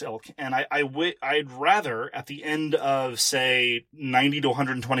games of this ilk. And I'd rather, at the end of, say, 90 to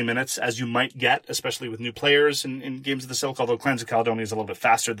 120 minutes, as you might get, especially with new players in games of this ilk, although Clans of Caledonia is a little bit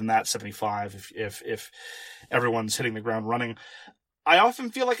faster than that, 75, if everyone's hitting the ground running. I often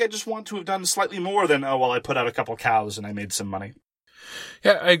feel like I just want to have done slightly more than, I put out a couple cows and I made some money.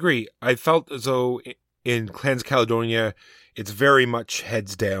 Yeah, I agree. I felt as though in Clans of Caledonia, it's very much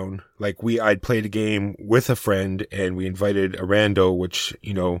heads down. Like I'd played a game with a friend and we invited a rando, which,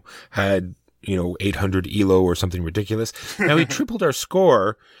 had, 800 ELO or something ridiculous. Now we tripled our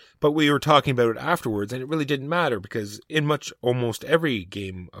score, but we were talking about it afterwards and it really didn't matter because in almost every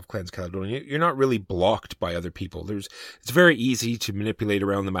game of Clans of Caledonia, you're not really blocked by other people. It's very easy to manipulate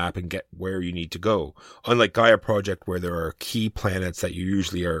around the map and get where you need to go. Unlike Gaia Project, where there are key planets that you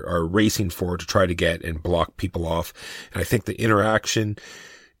usually are racing for to try to get and block people off. And I think the interaction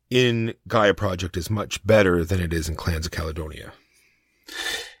in Gaia Project is much better than it is in Clans of Caledonia.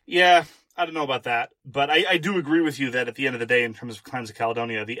 Yeah, I don't know about that, but I do agree with you that at the end of the day, in terms of Clans of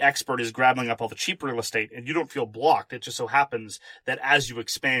Caledonia, the expert is grabbing up all the cheap real estate, and you don't feel blocked. It just so happens that as you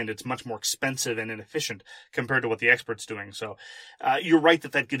expand, it's much more expensive and inefficient compared to what the expert's doing. So you're right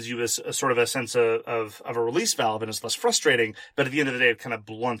that gives you a sort of a sense of a release valve, and it's less frustrating, but at the end of the day, it kind of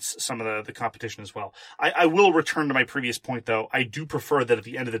blunts some of the competition as well. I will return to my previous point, though. I do prefer that at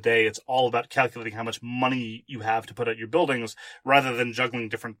the end of the day, it's all about calculating how much money you have to put out your buildings, rather than juggling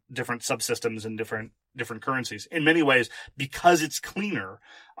different subsystems and different currencies. In many ways, because it's cleaner,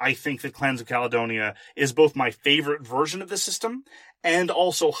 I think that Clans of Caledonia is both my favorite version of the system and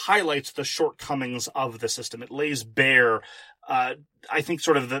also highlights the shortcomings of the system. It lays bare, I think,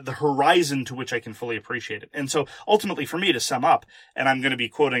 sort of the horizon to which I can fully appreciate it. And so ultimately, for me, to sum up, and I'm going to be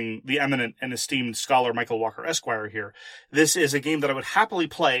quoting the eminent and esteemed scholar Michael Walker Esquire here, this is a game that I would happily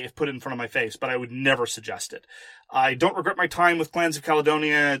play if put in front of my face, but I would never suggest it. I don't regret my time with Clans of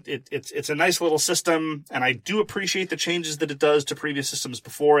Caledonia. It's a nice little system, and I do appreciate the changes that it does to previous systems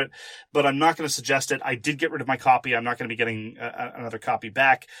before it, but I'm not going to suggest it. I did get rid of my copy. I'm not going to be getting another copy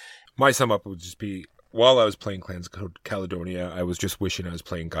back. My sum up would just be, while I was playing Clans of Caledonia, I was just wishing I was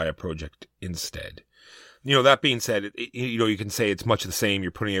playing Gaia Project instead. That being said, you can say it's much the same.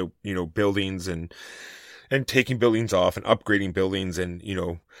 You're putting out, buildings and taking buildings off and upgrading buildings, and,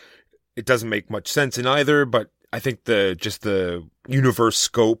 it doesn't make much sense in either, but I think the universe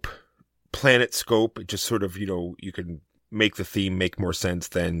scope planet scope. It just sort of, you can make the theme make more sense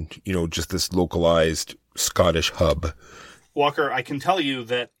than, just this localized Scottish hub. Walker, I can tell you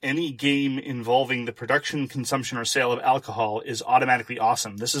that any game involving the production, consumption, or sale of alcohol is automatically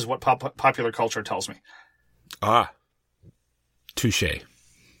awesome. This is what popular culture tells me. Ah, touche.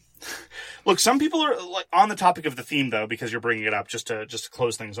 Look, some people are on the topic of the theme, though, because you're bringing it up just to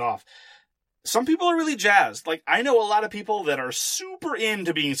close things off. Some people are really jazzed. I know a lot of people that are super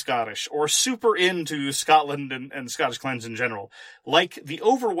into being Scottish or super into Scotland and Scottish clans in general. Like the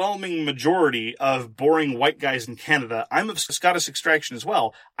overwhelming majority of boring white guys in Canada, I'm of Scottish extraction as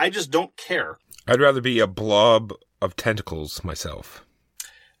well. I just don't care. I'd rather be a blob of tentacles myself.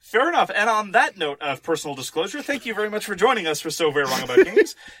 Fair enough. And on that note of personal disclosure, thank you very much for joining us for So Very Wrong About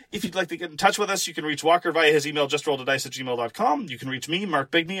Games. If you'd like to get in touch with us, you can reach Walker via his email, justrolledadice@gmail.com. You can reach me,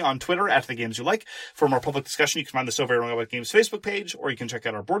 Mark Bigney, on Twitter @TheGamesYouLike. For more public discussion, you can find the So Very Wrong About Games Facebook page, or you can check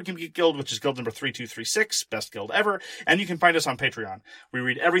out our Board Game Geek Guild, which is guild number 3236, best guild ever. And you can find us on Patreon. We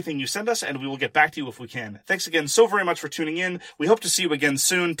read everything you send us, and we will get back to you if we can. Thanks again so very much for tuning in. We hope to see you again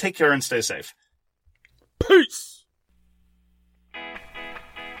soon. Take care and stay safe. Peace!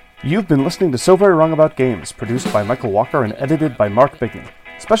 You've been listening to So Very Wrong About Games, produced by Michael Walker and edited by Mark Bigney.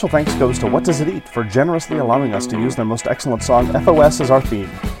 Special thanks goes to What Does It Eat for generously allowing us to use their most excellent song, FOS, as our theme.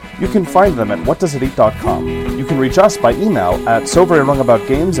 You can find them at whatdoesiteat.com. You can reach us by email at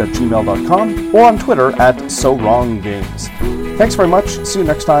soverywrongaboutgames@gmail.com or on Twitter @SoWrongGames. Thanks very much, see you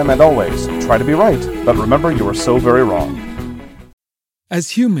next time, and always, try to be right, but remember you are so very wrong.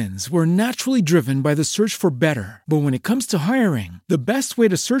 As humans, we're naturally driven by the search for better. But when it comes to hiring, the best way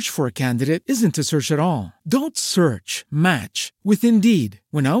to search for a candidate isn't to search at all. Don't search, match with Indeed.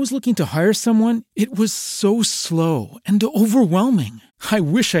 When I was looking to hire someone, it was so slow and overwhelming. I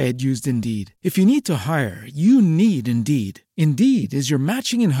wish I had used Indeed. If you need to hire, you need Indeed. Indeed is your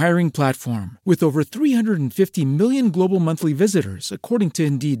matching and hiring platform with over 350 million global monthly visitors, according to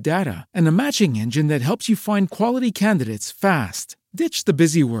Indeed data, and a matching engine that helps you find quality candidates fast. Ditch the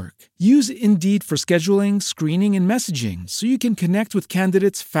busy work. Use Indeed for scheduling, screening, and messaging so you can connect with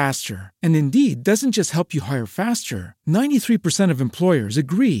candidates faster. And Indeed doesn't just help you hire faster. 93% of employers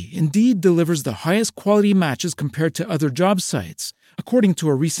agree Indeed delivers the highest quality matches compared to other job sites, according to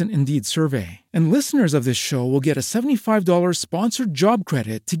a recent Indeed survey. And listeners of this show will get a $75 sponsored job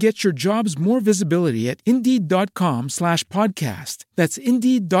credit to get your jobs more visibility at Indeed.com/podcast. That's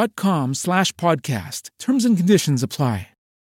Indeed.com/podcast. Terms and conditions apply.